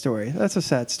sad story. That's a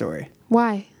sad story.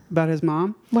 Why? About his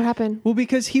mom? What happened? Well,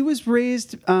 because he was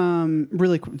raised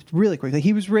really quickly.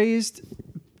 He was raised.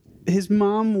 His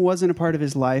mom wasn't a part of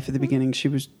his life at the beginning. She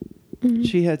was. Mm-hmm.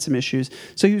 She had some issues,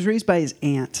 so he was raised by his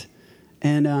aunt,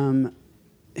 and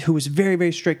who was very,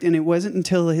 very strict. And it wasn't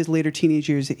until his later teenage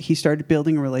years that he started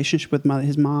building a relationship with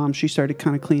his mom. She started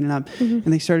kind of cleaning up, and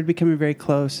they started becoming very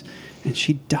close. And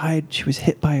she died. She was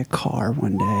hit by a car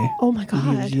one day. Oh my God!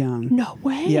 When he was young. No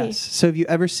way. Yes. So if you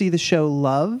ever see the show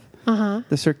Love,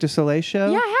 the Cirque du Soleil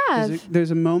show, Yeah, I have.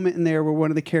 There's a moment in there where one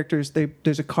of the characters,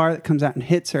 there's a car that comes out and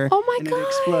hits her. Oh my and God! it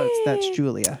explodes. That's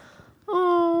Julia.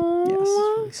 Oh. Yes.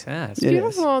 Really sad. It's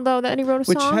beautiful though that he wrote a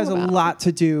Which song has about. a lot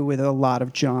to do with a lot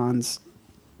of John's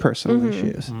personal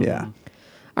issues. Yeah.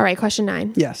 All right, question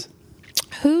 9. Yes.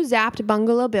 Who zapped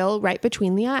Bungalow Bill right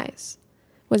between the eyes?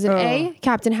 Was it A,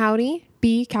 Captain Howdy,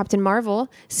 B, Captain Marvel,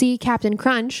 C, Captain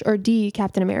Crunch, or D,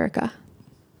 Captain America?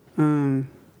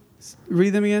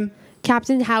 Read them again.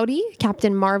 Captain Howdy,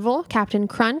 Captain Marvel, Captain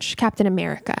Crunch, Captain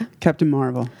America. Captain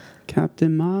Marvel.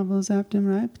 Captain Marvel zapped him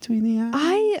right between the eyes.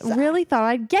 I really thought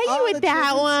I'd get you with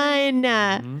that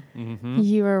one.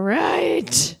 You were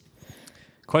right.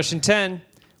 Question 10.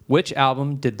 Which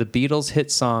album did the Beatles'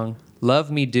 hit song Love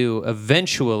Me Do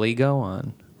eventually go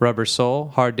on? Rubber Soul,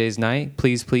 Hard Day's Night,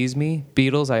 Please Please Me,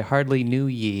 Beatles, I Hardly Knew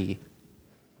Ye.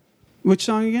 Which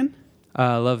song again?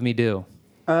 Love Me Do.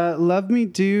 Love Me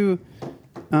Do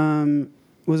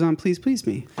was on Please Please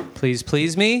Me. Please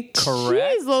Please Me,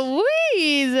 correct. Jeez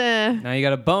Louise. Now you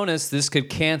got a bonus. This could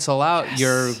cancel out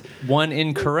your one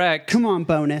incorrect. Come on,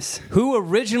 bonus. Who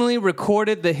originally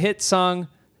recorded the hit song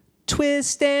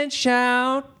Twist and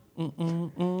Shout?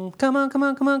 Mm-mm-mm. Come on, come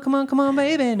on, come on, come on, come on,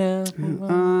 baby now. Come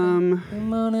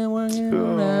on and work it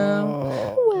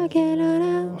now. Work it on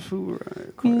out. Who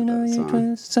recorded You know that you song?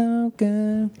 twist so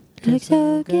good. Look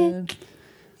so good.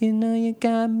 You know you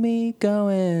got me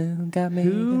going. Got me.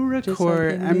 Who just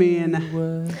record? like I mean, you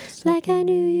would. Like I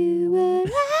knew you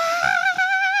would.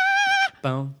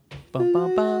 Bum, bum,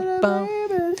 bum, bum, bum.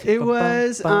 it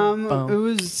was Bum, a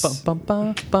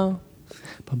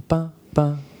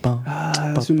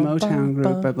Motown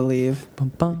group, I believe.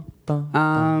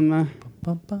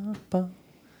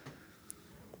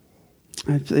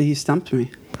 He stumped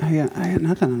me. I got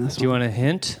nothing on this Do you one. want a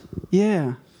hint?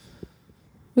 Yeah.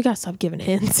 We gotta stop giving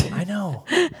hints. I know.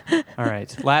 All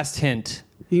right. Last hint.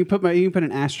 You can put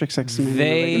an asterisk next to me.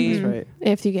 They- Right.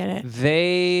 If you get it.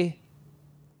 They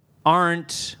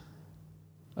aren't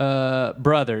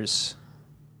brothers.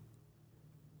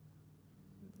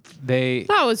 They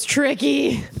That was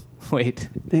tricky. wait.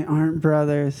 They aren't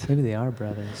brothers. Maybe they are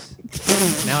brothers.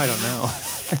 Now I don't know.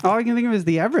 All I can think of is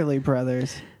the Everly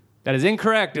Brothers. That is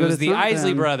incorrect. It But was it's the not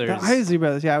Isley them. brothers. The Isley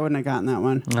Brothers. Yeah, I wouldn't have gotten that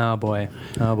one. Oh boy.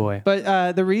 Oh boy.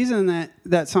 But the reason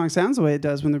that song sounds the way it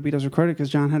does when the Beatles recorded it because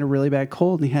John had a really bad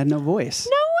cold and he had no voice.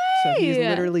 No So way. he's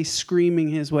literally screaming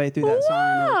his way through that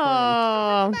song.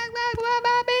 Oh.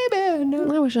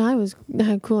 I wish I was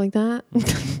cool like that.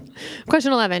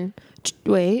 Question 11.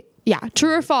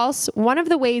 True or false? One of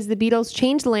the ways the Beatles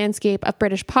changed the landscape of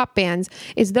British pop bands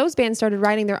is those bands started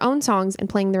writing their own songs and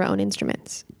playing their own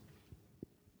instruments.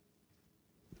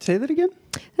 Say that again?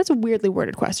 That's a weirdly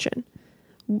worded question.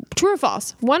 True or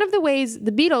false? One of the ways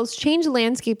the Beatles changed the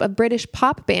landscape of British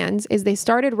pop bands is they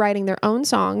started writing their own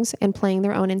songs and playing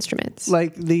their own instruments.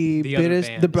 Like the other British,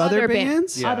 bands. the brother Other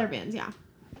bands? Yeah. Other bands, yeah.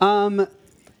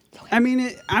 I mean,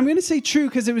 I'm going to say true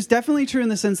because it was definitely true in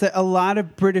the sense that a lot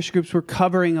of British groups were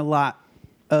covering a lot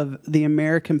of the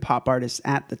American pop artists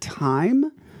at the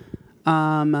time.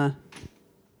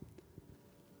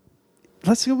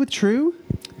 Let's go with true.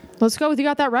 Let's go with you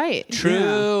got that right.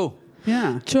 True.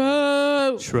 Yeah.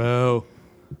 True. True.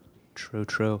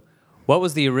 What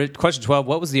was the question 12?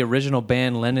 What was the original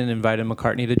band Lennon invited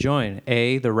McCartney to join?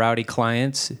 A, the Rowdy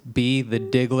Clients. B, the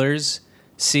Digglers.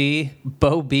 C,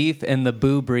 Bo Beef and the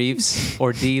Boo Briefs.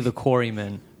 Or D, the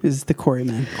Quarrymen. Is the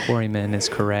Quarrymen. Quarrymen is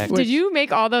correct. Did you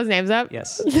make all those names up?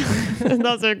 Yes.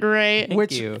 Those are great. Thank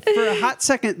Which, you. for a hot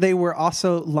second, they were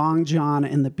also Long John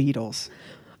and the Beatles.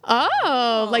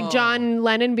 Oh, like John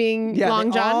Lennon being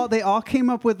Long John? They all came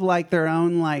up with like their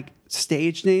own like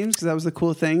stage names because that was the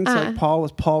cool thing. So like Paul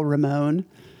was Paul Ramon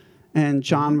and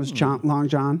John was Long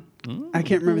John. I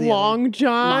can't remember the Long other.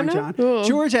 John. Long John.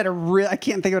 George had a real, I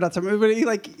can't think of it off the top of my head,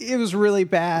 but it was really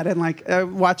bad. And like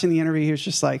watching the interview, he was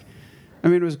just like, I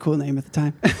mean, it was a cool name at the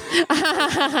time.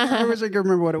 I wish I could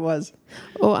remember what it was.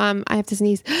 Oh, I have to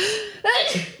sneeze.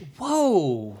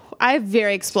 Whoa. I have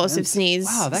very explosive sneeze.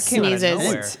 Wow, that came out of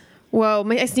nowhere. Whoa,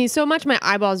 I sneeze so much, my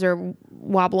eyeballs are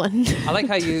wobbling. I like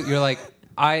how you're like,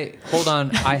 hold on,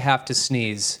 I have to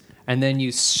sneeze. And then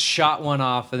you shot one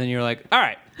off, and then you're like, all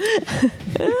right.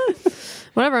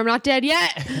 Whatever, I'm not dead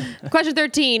yet. Question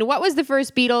 13. What was the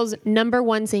first Beatles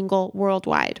 #1 single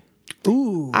worldwide?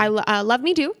 Ooh. I Love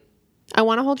Me Do, I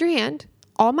Want to Hold Your Hand,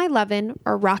 All My Lovin',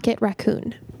 or Rocket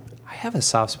Raccoon? I have a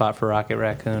soft spot for Rocket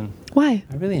Raccoon. Why?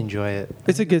 I really enjoy it.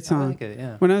 It's a good song. I like it,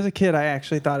 yeah. When I was a kid, I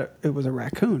actually thought it was a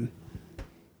raccoon.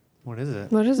 What is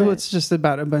it? What is So it? it's just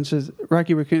about a bunch of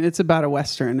Rocky Raccoon. It's about a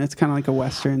Western. It's kind of like a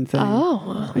Western thing. Oh,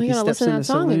 Like we he gotta steps listen to in that a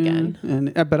song saloon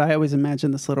again. And but I always imagine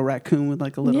this little raccoon with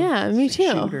like a little Yeah, me too.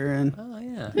 shooter and Oh,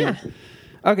 yeah. Yeah.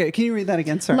 okay. Can you read that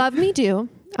again? Sorry. Love Me Do,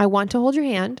 I Want to Hold Your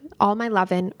Hand, All My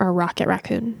Lovin', or Rocket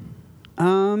Raccoon?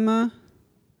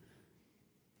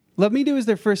 Love Me Do is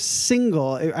their first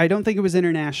single. I don't think it was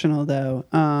international though.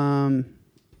 I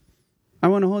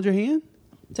Want to Hold Your Hand.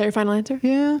 Is that your final answer?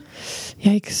 Yeah.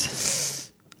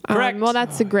 Yikes. Correct. Well,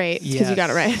 that's great because you got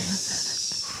it right.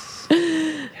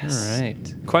 All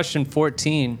right. Question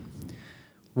 14.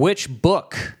 Which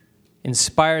book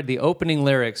inspired the opening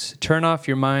lyrics? Turn off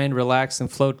your mind, relax,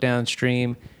 and float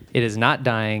downstream. It is not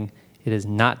dying. It is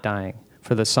not dying.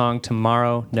 For the song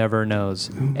Tomorrow Never Knows.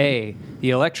 A.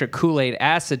 The Electric Kool-Aid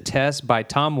Acid Test by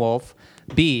Tom Wolfe.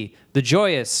 B. The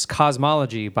Joyous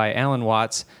Cosmology by Alan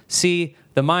Watts. C.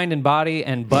 The Mind and Body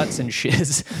and Butts and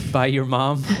Shiz by Your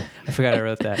Mom. I forgot I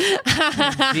wrote that.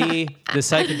 And D. The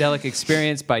Psychedelic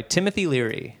Experience by Timothy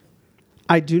Leary.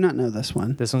 I do not know this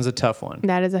one. This one's a tough one.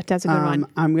 That's a good one.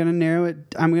 I'm going to narrow it.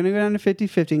 I'm going to go down to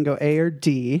 50-50 and go A or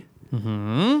D.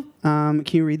 Mm-hmm.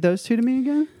 Can you read those two to me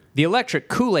again? The Electric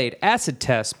Kool-Aid Acid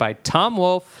Test by Tom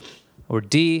Wolfe. Or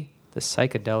D. The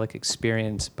Psychedelic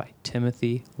Experience by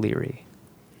Timothy Leary.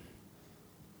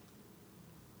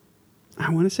 I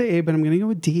want to say A, but I'm going to go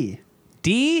with D.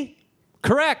 D?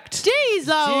 Correct. D's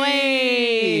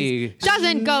always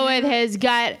doesn't go with his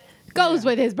gut, goes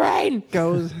with his brain.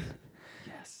 Goes.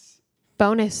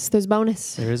 Bonus. There's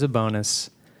bonus. There is a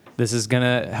bonus. This is going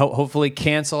to hopefully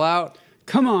cancel out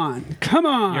Come on.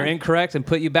 You're incorrect and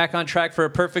put you back on track for a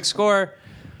perfect score.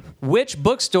 Which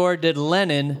bookstore did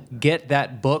Lennon get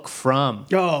that book from?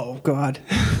 Oh, God.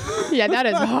 Yeah, that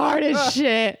is hard as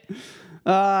shit.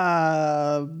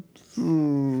 I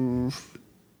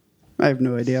have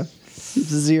no idea.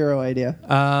 Zero idea.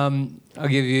 I'll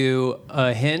give you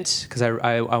a hint because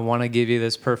I want to give you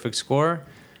this perfect score.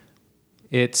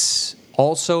 It's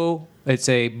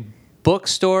a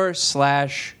bookstore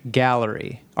 /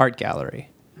 gallery, art gallery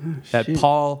that shoot.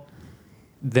 Paul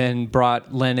then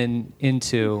brought Lennon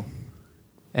into,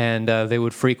 and they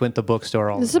would frequent the bookstore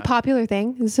all This is the a time. popular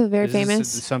thing. This is very This is famous.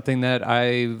 something that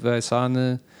I saw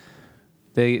in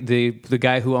the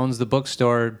guy who owns the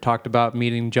bookstore talked about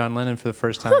meeting John Lennon for the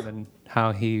first time and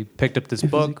how he picked up this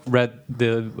book, read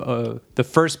the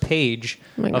first page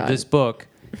Oh my of God. this book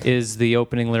is the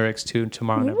opening lyrics to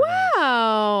Tomorrow Never Knows.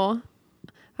 Wow.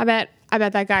 I bet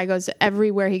that guy goes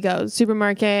everywhere he goes.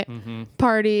 Supermarket,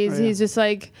 parties. Oh, yeah. He's just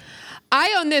like,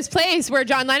 I own this place where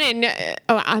John Lennon.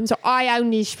 I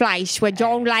own this place where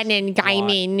John Lennon came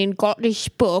in and got this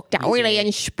book that really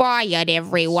inspired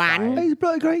everyone. It's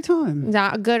a great time. Is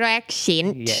that a good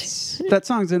accent? Yes. That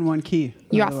song's in one key. by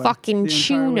You're the a way. fucking The entire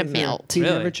tuna way through. melt. He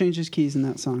Really? never changes keys in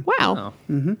that song. Wow.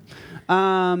 Oh.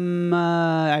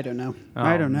 I don't know.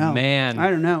 I don't know. man. I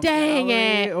don't know. Dang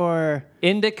Gallery it. Or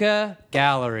Indica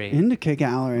Gallery. Indica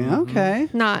Gallery. Okay.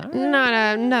 Not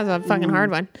a fucking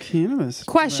hard one. Cannabis.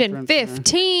 Question reference there.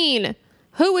 15.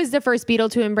 Who was the first Beatle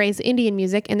to embrace Indian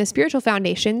music and the spiritual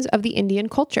foundations of the Indian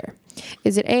culture?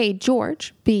 Is it A,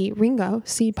 George, B, Ringo,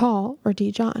 C, Paul, or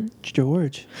D, John?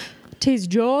 George. Tis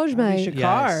George, mate. Alicia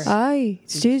Yes. Carr. Aye,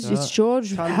 it's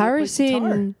George Taught him to play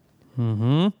Harrison.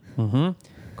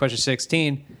 Question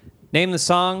 16. Name the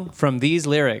song from these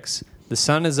lyrics. The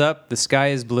sun is up, the sky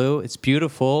is blue, it's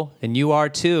beautiful, and you are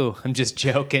too. I'm just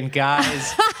joking,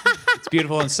 guys. It's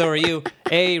beautiful, and so are you.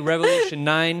 A, Revolution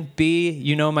 9. B,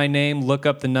 You Know My Name, Look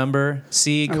Up the Number.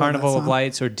 C, love Carnival that of song.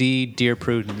 Lights, or D, Dear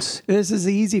Prudence. This is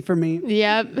easy for me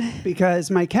Yep. because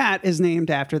my cat is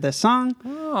named after this song,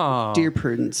 Oh. Dear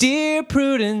Prudence. Dear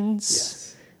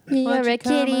Prudence. You're a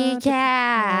kitty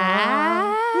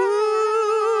cat.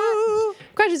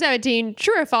 Question 17.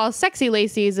 True or false? Sexy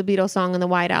Lacy is a Beatles song on the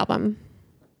White Album.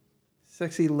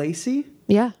 Sexy Lacy?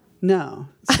 Yeah. No.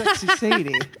 Sexy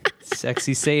Sadie.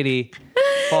 Sexy Sadie.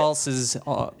 False is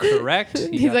correct.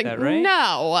 You He's got like, that right?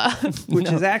 no.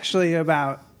 Which is actually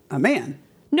about a man.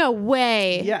 No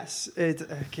way. Yes.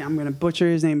 I'm going to butcher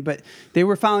his name, but they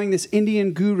were following this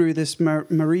Indian guru, this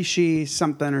Maharishi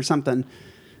something.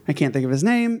 I can't think of his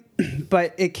name,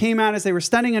 but it came out as they were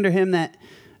studying under him that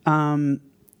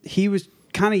he was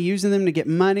kind of using them to get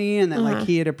money, and that like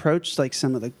he had approached like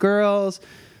some of the girls.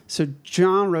 So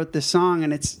John wrote this song,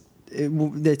 and it's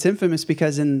infamous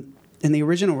because in the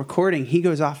original recording, he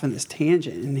goes off on this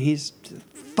tangent, and he's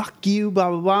 "fuck you," blah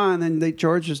blah blah, and then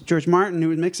George Martin, who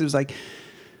would mix it, was like,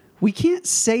 we can't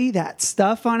say that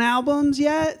stuff on albums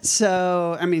yet.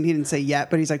 So, I mean, he didn't say yet,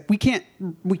 but he's like, we can't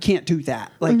do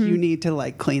that. Like, you need to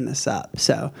like clean this up.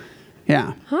 So,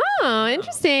 yeah. Oh,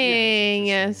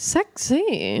 interesting.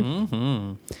 Sexy.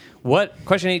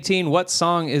 Question 18, what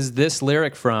song is this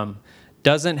lyric from?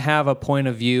 Doesn't have a point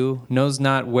of view, knows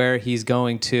not where he's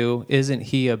going to, isn't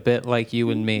he a bit like you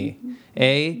and me?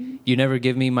 A, you never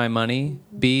give me my money.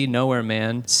 B, nowhere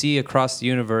man. C, across the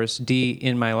universe. D,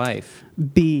 in my life.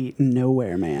 B,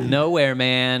 nowhere man. Nowhere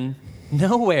man.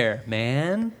 Nowhere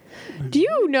man. Do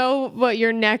you know what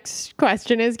your next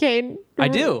question is, Kane? I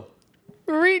do.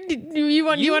 Read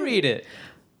Read it.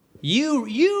 You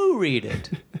read it.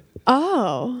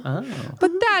 Oh.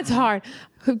 But that's hard.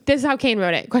 This is how Kane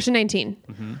wrote it. Question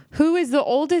 19. Who is the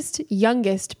oldest,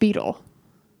 youngest Beatle?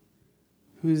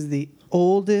 Who's the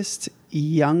oldest,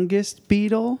 youngest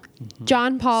Beatle?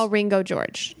 John, Paul, Ringo,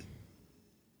 George.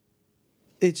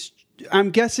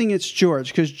 I'm guessing it's George,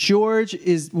 because George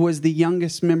was the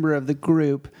youngest member of the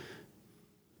group,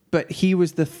 but he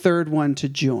was the third one to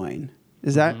join.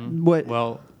 Is that what?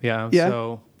 Well, yeah.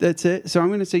 So that's it. So I'm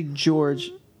going to say George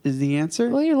is the answer.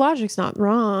 Well, your logic's not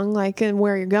wrong, like in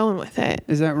where you're going with it.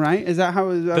 Is that right? Is that how I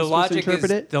was supposed to interpret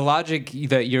it? The logic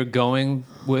that you're going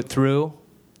through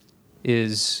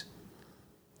is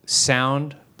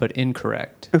sound but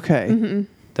incorrect. Okay.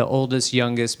 The oldest,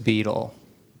 youngest Beatle.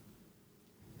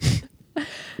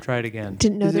 Try it again.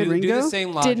 Didn't know it Ringo? Do the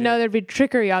same logic. Didn't know there'd be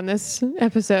trickery on this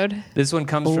episode. This one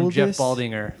comes from Jeff Oldest,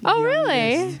 Baldinger. Oh,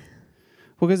 really?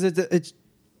 Well, because it's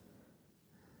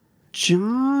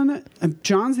John.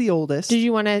 John's the oldest. Did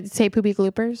you want to say poopy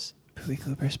gloopers? Poopy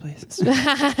Clippers, please.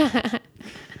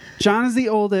 John is the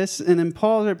oldest, and then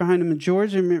Paul's right behind him, and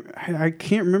George. I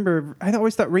can't remember. I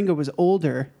always thought Ringo was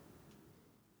older.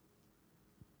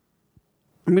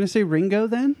 I'm going to say Ringo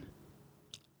then.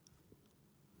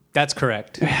 That's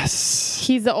correct. Yes.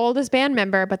 He's the oldest band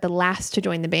member, but the last to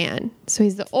join the band. So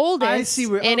he's the oldest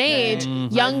in age,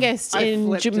 youngest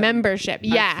in membership.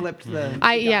 Yeah. I flipped the.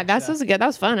 That was good. That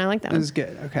was fun. I like that. That was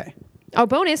good. Okay. Oh,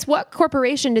 bonus. What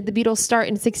corporation did the Beatles start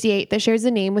in 1968 that shares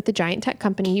the name with the giant tech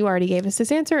company? You already gave us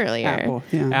this answer earlier. Apple.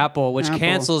 Yeah. Apple, which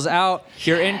cancels out.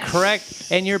 You're incorrect,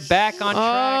 and you're back on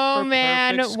track. Oh, for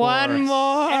man. perfect score. One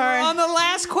more. And we're on the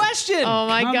last question. Oh,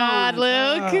 my Come God, on.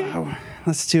 Luke. Oh,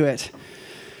 let's do it.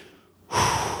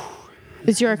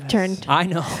 It's your turn. I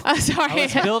know. Oh, sorry. I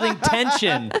was building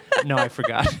tension. No, I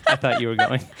forgot. I thought you were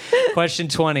going. Question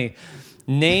 20.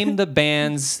 Name the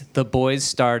bands the boys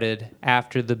started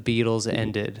after the Beatles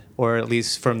ended, or at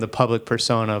least from the public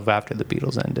persona of after the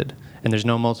Beatles ended. And there's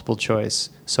no multiple choice.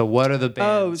 So what are the bands?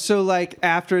 Oh, so like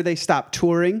after they stopped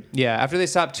touring? Yeah, after they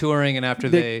stopped touring and after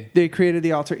They created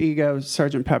the alter ego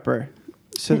Sgt. Pepper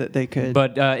so that they could...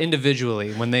 But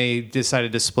individually, when they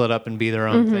decided to split up and be their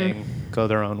own thing, go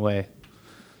their own way.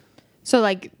 So,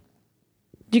 like,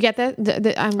 do you get that?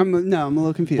 I'm a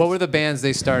little confused. What were the bands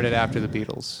they started after the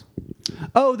Beatles?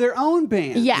 Oh, their own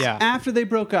band. Yeah. After they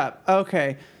broke up.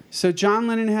 Okay. So John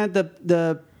Lennon had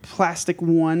the Plastic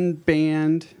One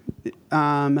band,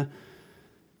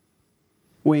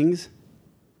 Wings.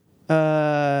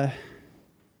 God,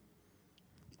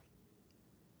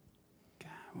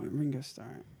 what Ringo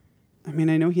Starr? I mean,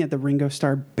 I know he had the Ringo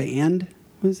Starr Band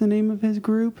was the name of his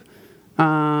group.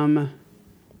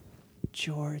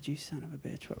 George, you son of a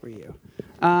bitch. What were you?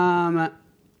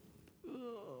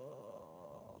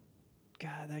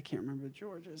 God, I can't remember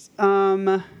George's.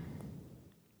 Oh,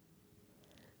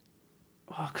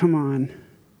 come on.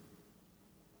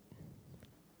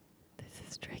 This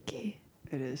is tricky.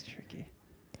 It is tricky.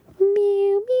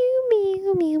 Mew, mew,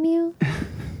 mew, mew, mew.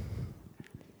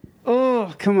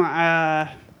 Oh, come on.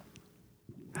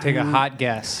 Take a hot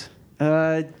guess.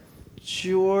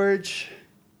 George.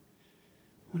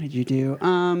 What did you do?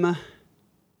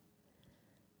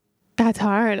 That's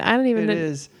hard. I don't even It know.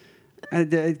 is.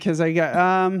 Because I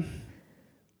got...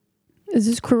 Is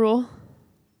this cruel?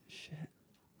 Shit.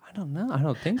 I don't know. I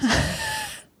don't think so.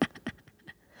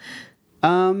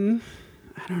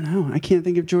 I don't know. I can't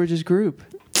think of George's group.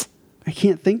 I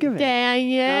can't think of it.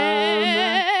 Dang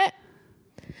it.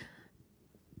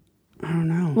 I don't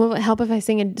know. Will it help if I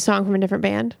sing a song from a different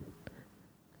band?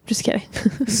 Just kidding.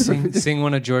 Sing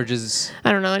one of George's.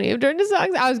 I don't know any of George's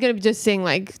songs. I was going to just sing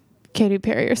like Katy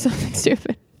Perry or something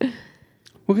stupid.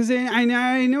 Well, because I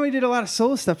know he did a lot of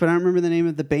solo stuff, but I don't remember the name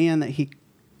of the band that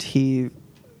he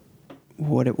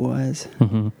what it was.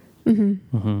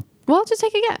 Well, just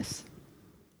take a guess.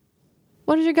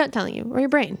 What is your gut telling you? Or your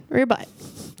brain? Or your butt?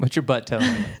 What's your butt telling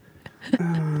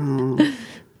you?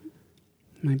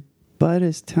 My butt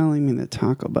is telling me that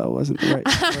Taco Bell wasn't the right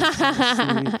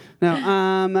choice.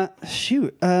 No,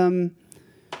 shoot.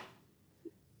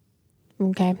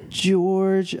 Okay.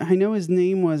 George, I know his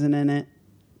name wasn't in it.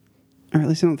 Or at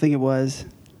least I don't think it was.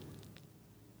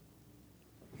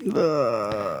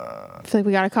 I feel like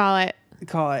we got to call it.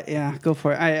 Call it, yeah. Go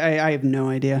for it. I have no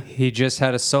idea. He just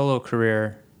had a solo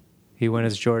career. He went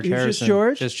as George He was Harrison. just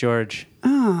George? Just George.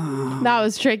 Oh, That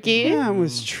was tricky. that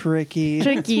was tricky.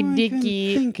 Tricky That's why I couldn't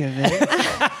dicky. think of it.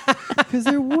 Because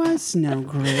there was no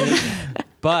grade.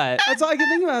 But That's all I could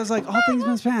think about. I was like, all things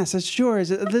must pass. That's George.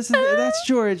 That's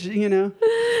George, You So-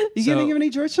 can't think of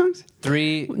any George songs?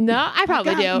 3. No, I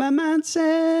probably got do. my mind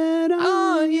set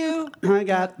on you. I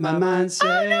got my mind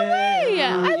set Hey,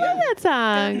 I love that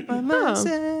song.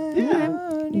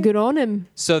 Good on him.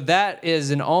 So that is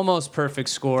an almost perfect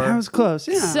score. That was close.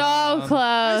 Yeah. So I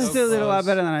close. still did a lot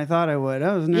better than I thought I would.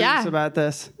 I was nervous Yeah. about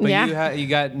this. But Yeah. you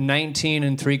got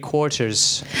 19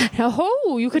 3/4.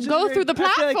 Oh, you could go through the I feel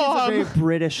like it's a platform.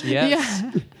 very British. Yes.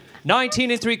 Yeah.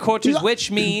 19 3/4,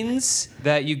 which means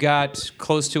that you got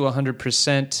close to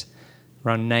 100%,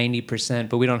 around 90%,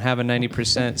 but we don't have a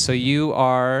 90%. So you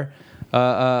are,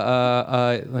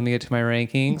 let me get to my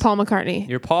rankings. Paul McCartney.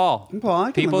 You're Paul. Paul,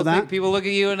 I can live with that. People look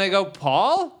at you and they go,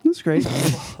 Paul? That's great.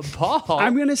 Paul?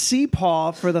 I'm going to see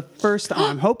Paul for the first time.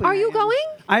 I'm hoping. Are I you am. going?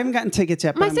 I haven't gotten tickets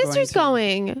yet. But My I'm sister's to.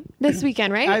 going this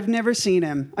weekend, right? I've never seen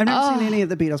him. I've never seen any of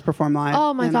the Beatles perform live.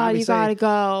 Oh my And God, you obviously, gotta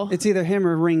go. It's either him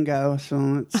or Ringo.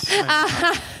 So it's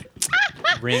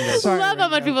Ringo. Sorry, Love how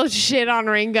much Ringo. people shit on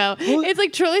Ringo. It's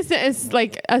like truly it's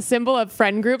like a symbol of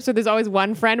friend groups where there's always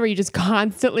one friend where you just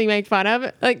constantly make fun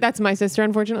of. Like that's my sister,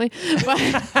 unfortunately.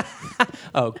 But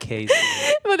Okay.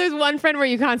 but there's one friend where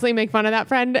you constantly make fun of that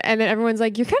friend, and then everyone's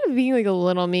like, "You're kind of being like a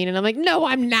little mean," and I'm like, "No,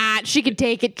 I'm not. She could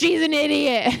take it. She's an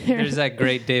idiot." There's that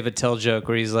great David Tell joke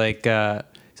where he's like,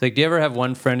 do you ever have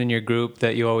one friend in your group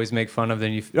that you always make fun of?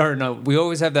 We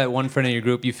always have that one friend in your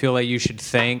group you feel like you should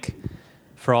thank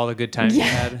for all the good times you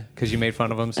had because you made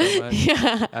fun of him so much.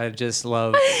 Yeah. I just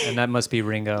love, and that must be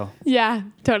Ringo. Yeah,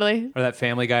 totally. Or that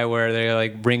Family Guy where they're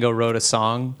like, Ringo wrote a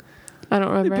song. I don't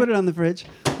they remember. put it on the fridge.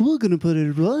 We're gonna put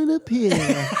it right up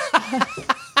here.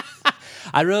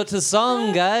 I wrote a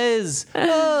song, guys.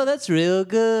 Oh, that's real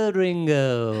good,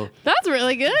 Ringo. That's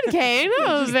really good, Kane.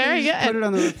 That was very Just put good. it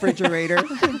on the refrigerator.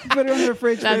 Put it on the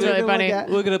refrigerator. That's really to look funny. at.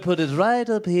 We're going to put it right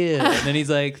up here. And then he's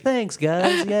like, thanks,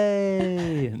 guys.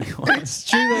 Yay. And he walks. It's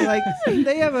true. Like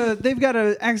they've got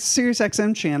a Sirius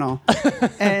XM channel,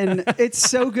 and it's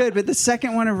so good. But the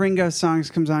second one of Ringo's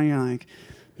songs comes on, you're like,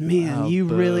 man, Oh, you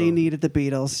boo. really needed the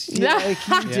Beatles. Like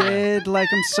you did. Like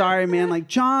I'm sorry, man. Like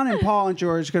John and Paul and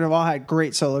George could have all had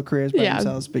great solo careers by Yeah.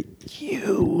 themselves, but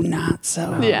you not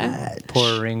so Yeah. much.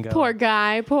 Poor Ringo. Poor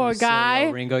guy. Poor Solo guy.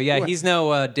 Ringo. Yeah, he's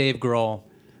no Dave Grohl.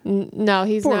 No,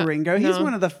 he's Poor not. Ringo. He's no.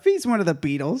 one of the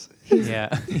Beatles.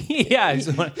 Yeah. Yeah.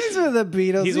 He's one He's one of the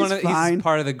Beatles. He's fine. he's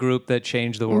part of the group that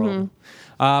changed the world.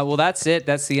 Well, that's it.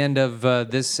 That's the end of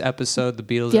this episode, the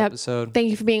Beatles Yep. episode.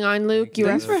 Thank you for being on, Luke. You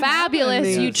Thanks were for fabulous.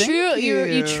 having me. You, Thank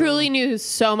you truly knew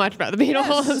so much about the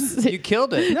Beatles. You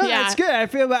killed it. No, Yeah. that's good. I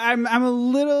feel like I'm a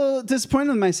little disappointed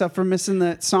with myself for missing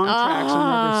that song tracks on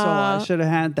Rubber Soul. I should have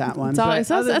had that one. It's all, But it's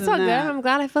all, other that's all than good. that, I'm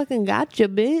glad I fucking got you,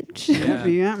 bitch. yeah,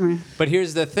 you got me. But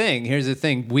here's the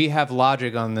thing. We have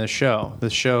logic on this show.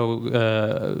 The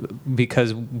show,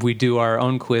 because we do our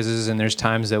own quizzes, and there's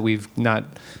times that we've not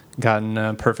gotten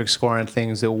a perfect score on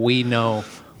things that we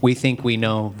think we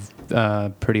know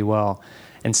pretty well.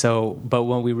 And so, but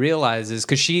what we realize is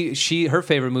because her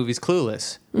favorite movie is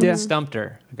Clueless. Yeah. Stumped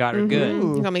her, got her good.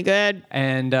 You got me good.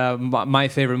 And my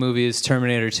favorite movie is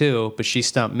Terminator 2, but she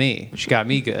stumped me. She got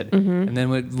me good. And then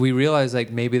we realized,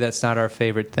 like, maybe that's not our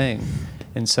favorite thing.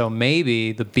 And so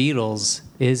maybe the Beatles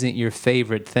isn't your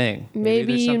favorite thing. Maybe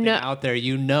there's you something know- out there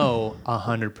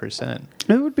 100%.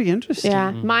 It would be interesting.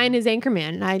 Yeah, mine is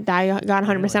Anchorman. I got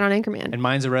 100% on Anchorman. And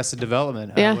mine's Arrested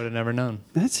Development. Yeah. I would have never known.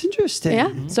 That's interesting.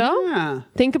 Yeah. So Yeah.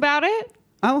 think about it.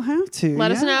 I'll have to.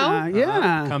 Let us know.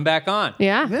 Yeah. Come back on.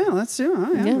 Yeah. Yeah, let's do it.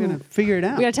 Oh, yeah, Yeah. I'm going to figure it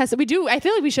out. We got to test it. We do. I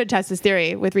feel like we should test this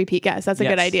theory with repeat guests. That's a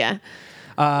good Yes. idea.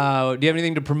 Do you have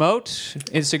anything to promote?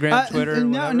 Instagram, Twitter?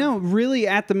 whatever? No, really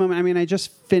at the moment. I mean, I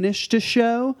just finished a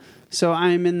show, so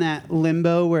I'm in that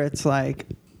limbo where it's like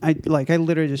I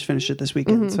literally just finished it this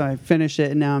weekend. Mm-hmm. So I finished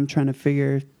it and now I'm trying to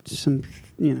figure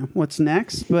what's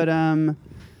next. But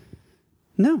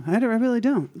no, I really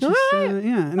don't. Just, All right.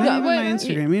 and No, then even wait, my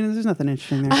Instagram. I mean, there's nothing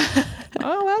interesting there.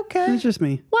 Oh, okay. It's just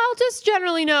me. Well, just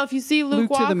generally know if you see Luke Luke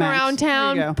to walk the max. around There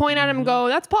you go. town, point at him and go,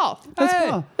 that's Paul. That's Hey.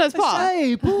 Paul. That's Paul.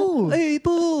 Hey, Paul. Hey,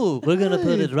 boo! We're gonna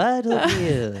put it right up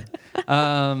here.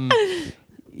 I'm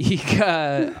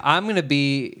gonna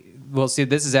be. Well, see,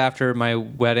 this is after my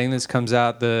wedding. This comes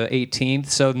out the 18th.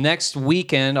 So next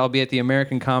weekend, I'll be at the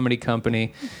American Comedy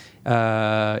Company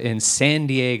in San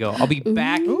Diego. I'll be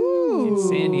back in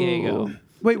San Diego.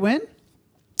 Wait, when?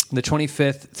 The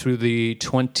 25th through the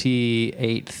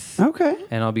 28th. Okay.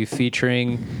 And I'll be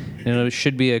featuring, it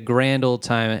should be a grand old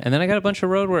time. And then I got a bunch of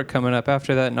road work coming up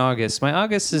after that in August. My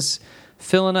August is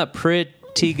filling up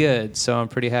pretty good, so I'm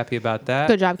pretty happy about that.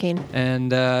 Good job, Kane.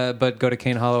 And but go to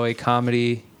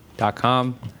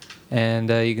KaneHollowayComedy.com and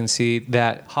you can see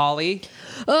that. Holly.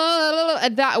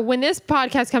 When this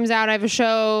podcast comes out, I have a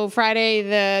show Friday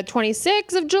the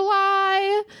 26th of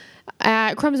July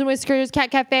at Crumbs and Whiskers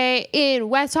Cat Cafe in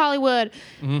West Hollywood.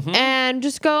 And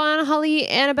just go on Holly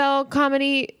Annabelle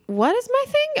Comedy. What is my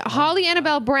thing?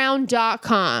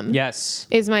 HollyAnnabelleBrown.com. Yes.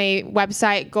 Is my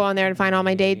website. Go on there and find all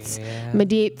my dates.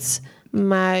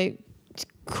 My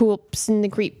coops and the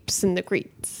creeps and the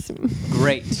creeps.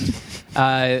 Great.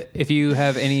 If you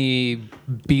have any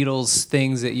Beatles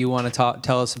things that you want to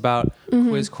tell us about,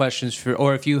 quiz questions,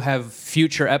 or if you have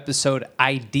future episode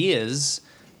ideas,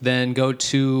 then go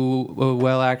to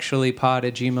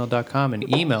wellactuallypod@gmail.com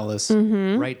and email us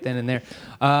right then and there.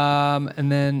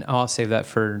 And then I'll save that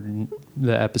for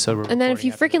the episode. And then if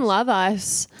you freaking love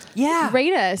us,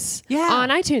 rate us on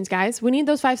iTunes, guys. We need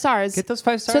those 5 stars. Get those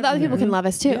 5 stars so that other in people there. can love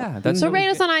us too. Yeah, that's so what rate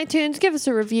we us get. on iTunes, give us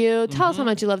a review, tell us how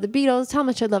much you love the Beatles, how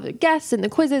much you love the guests and the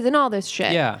quizzes and all this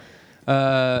shit. Yeah.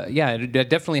 It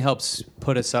definitely helps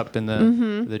put us up in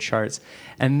the charts.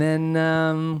 And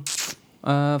then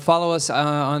follow us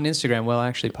on Instagram, Well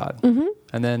Actually Pod.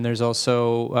 And then there's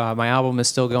also my album is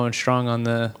still going strong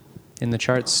in the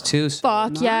charts too. So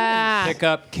Fuck yeah. pick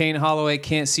up Kane Holloway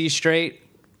Can't See Straight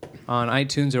on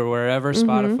iTunes or wherever,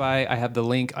 Spotify. I have the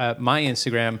link at my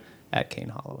Instagram at Kane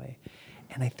Holloway.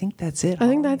 And I think that's it. I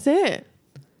think that's it.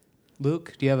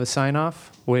 Luke, do you have a sign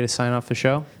off? Way to sign off the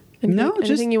show?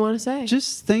 Anything you want to say?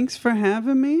 Just thanks for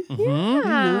having me.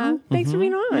 Yeah. Thanks for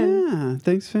being on. Yeah,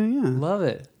 thanks for Love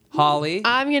it. Holly.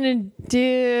 I'm going to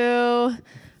do...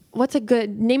 What's a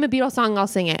good... Name a Beatles song, I'll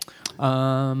sing it.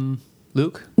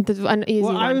 Luke? An easy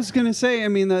Well, one. I was going to say, I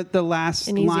mean, the last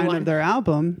An easy line one. of their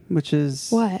album, which is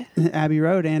What? Abbey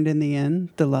Road, and in the end,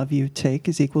 the love you take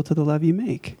is equal to the love you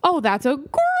make. Oh, that's a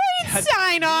great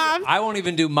sign off. I won't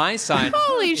even do my sign.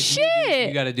 Holy You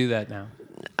shit. got to do that now.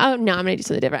 Oh, no, I'm going to do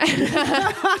something different.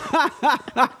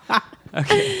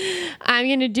 Okay. I'm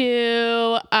going to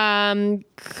do...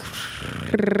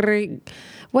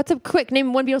 what's a quick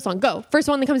name one Beatles song? Go. First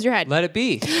one that comes to your head. Let it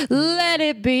be. Let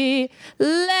it be.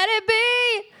 Let it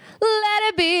be. Let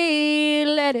it be.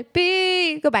 Let it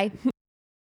be. Goodbye.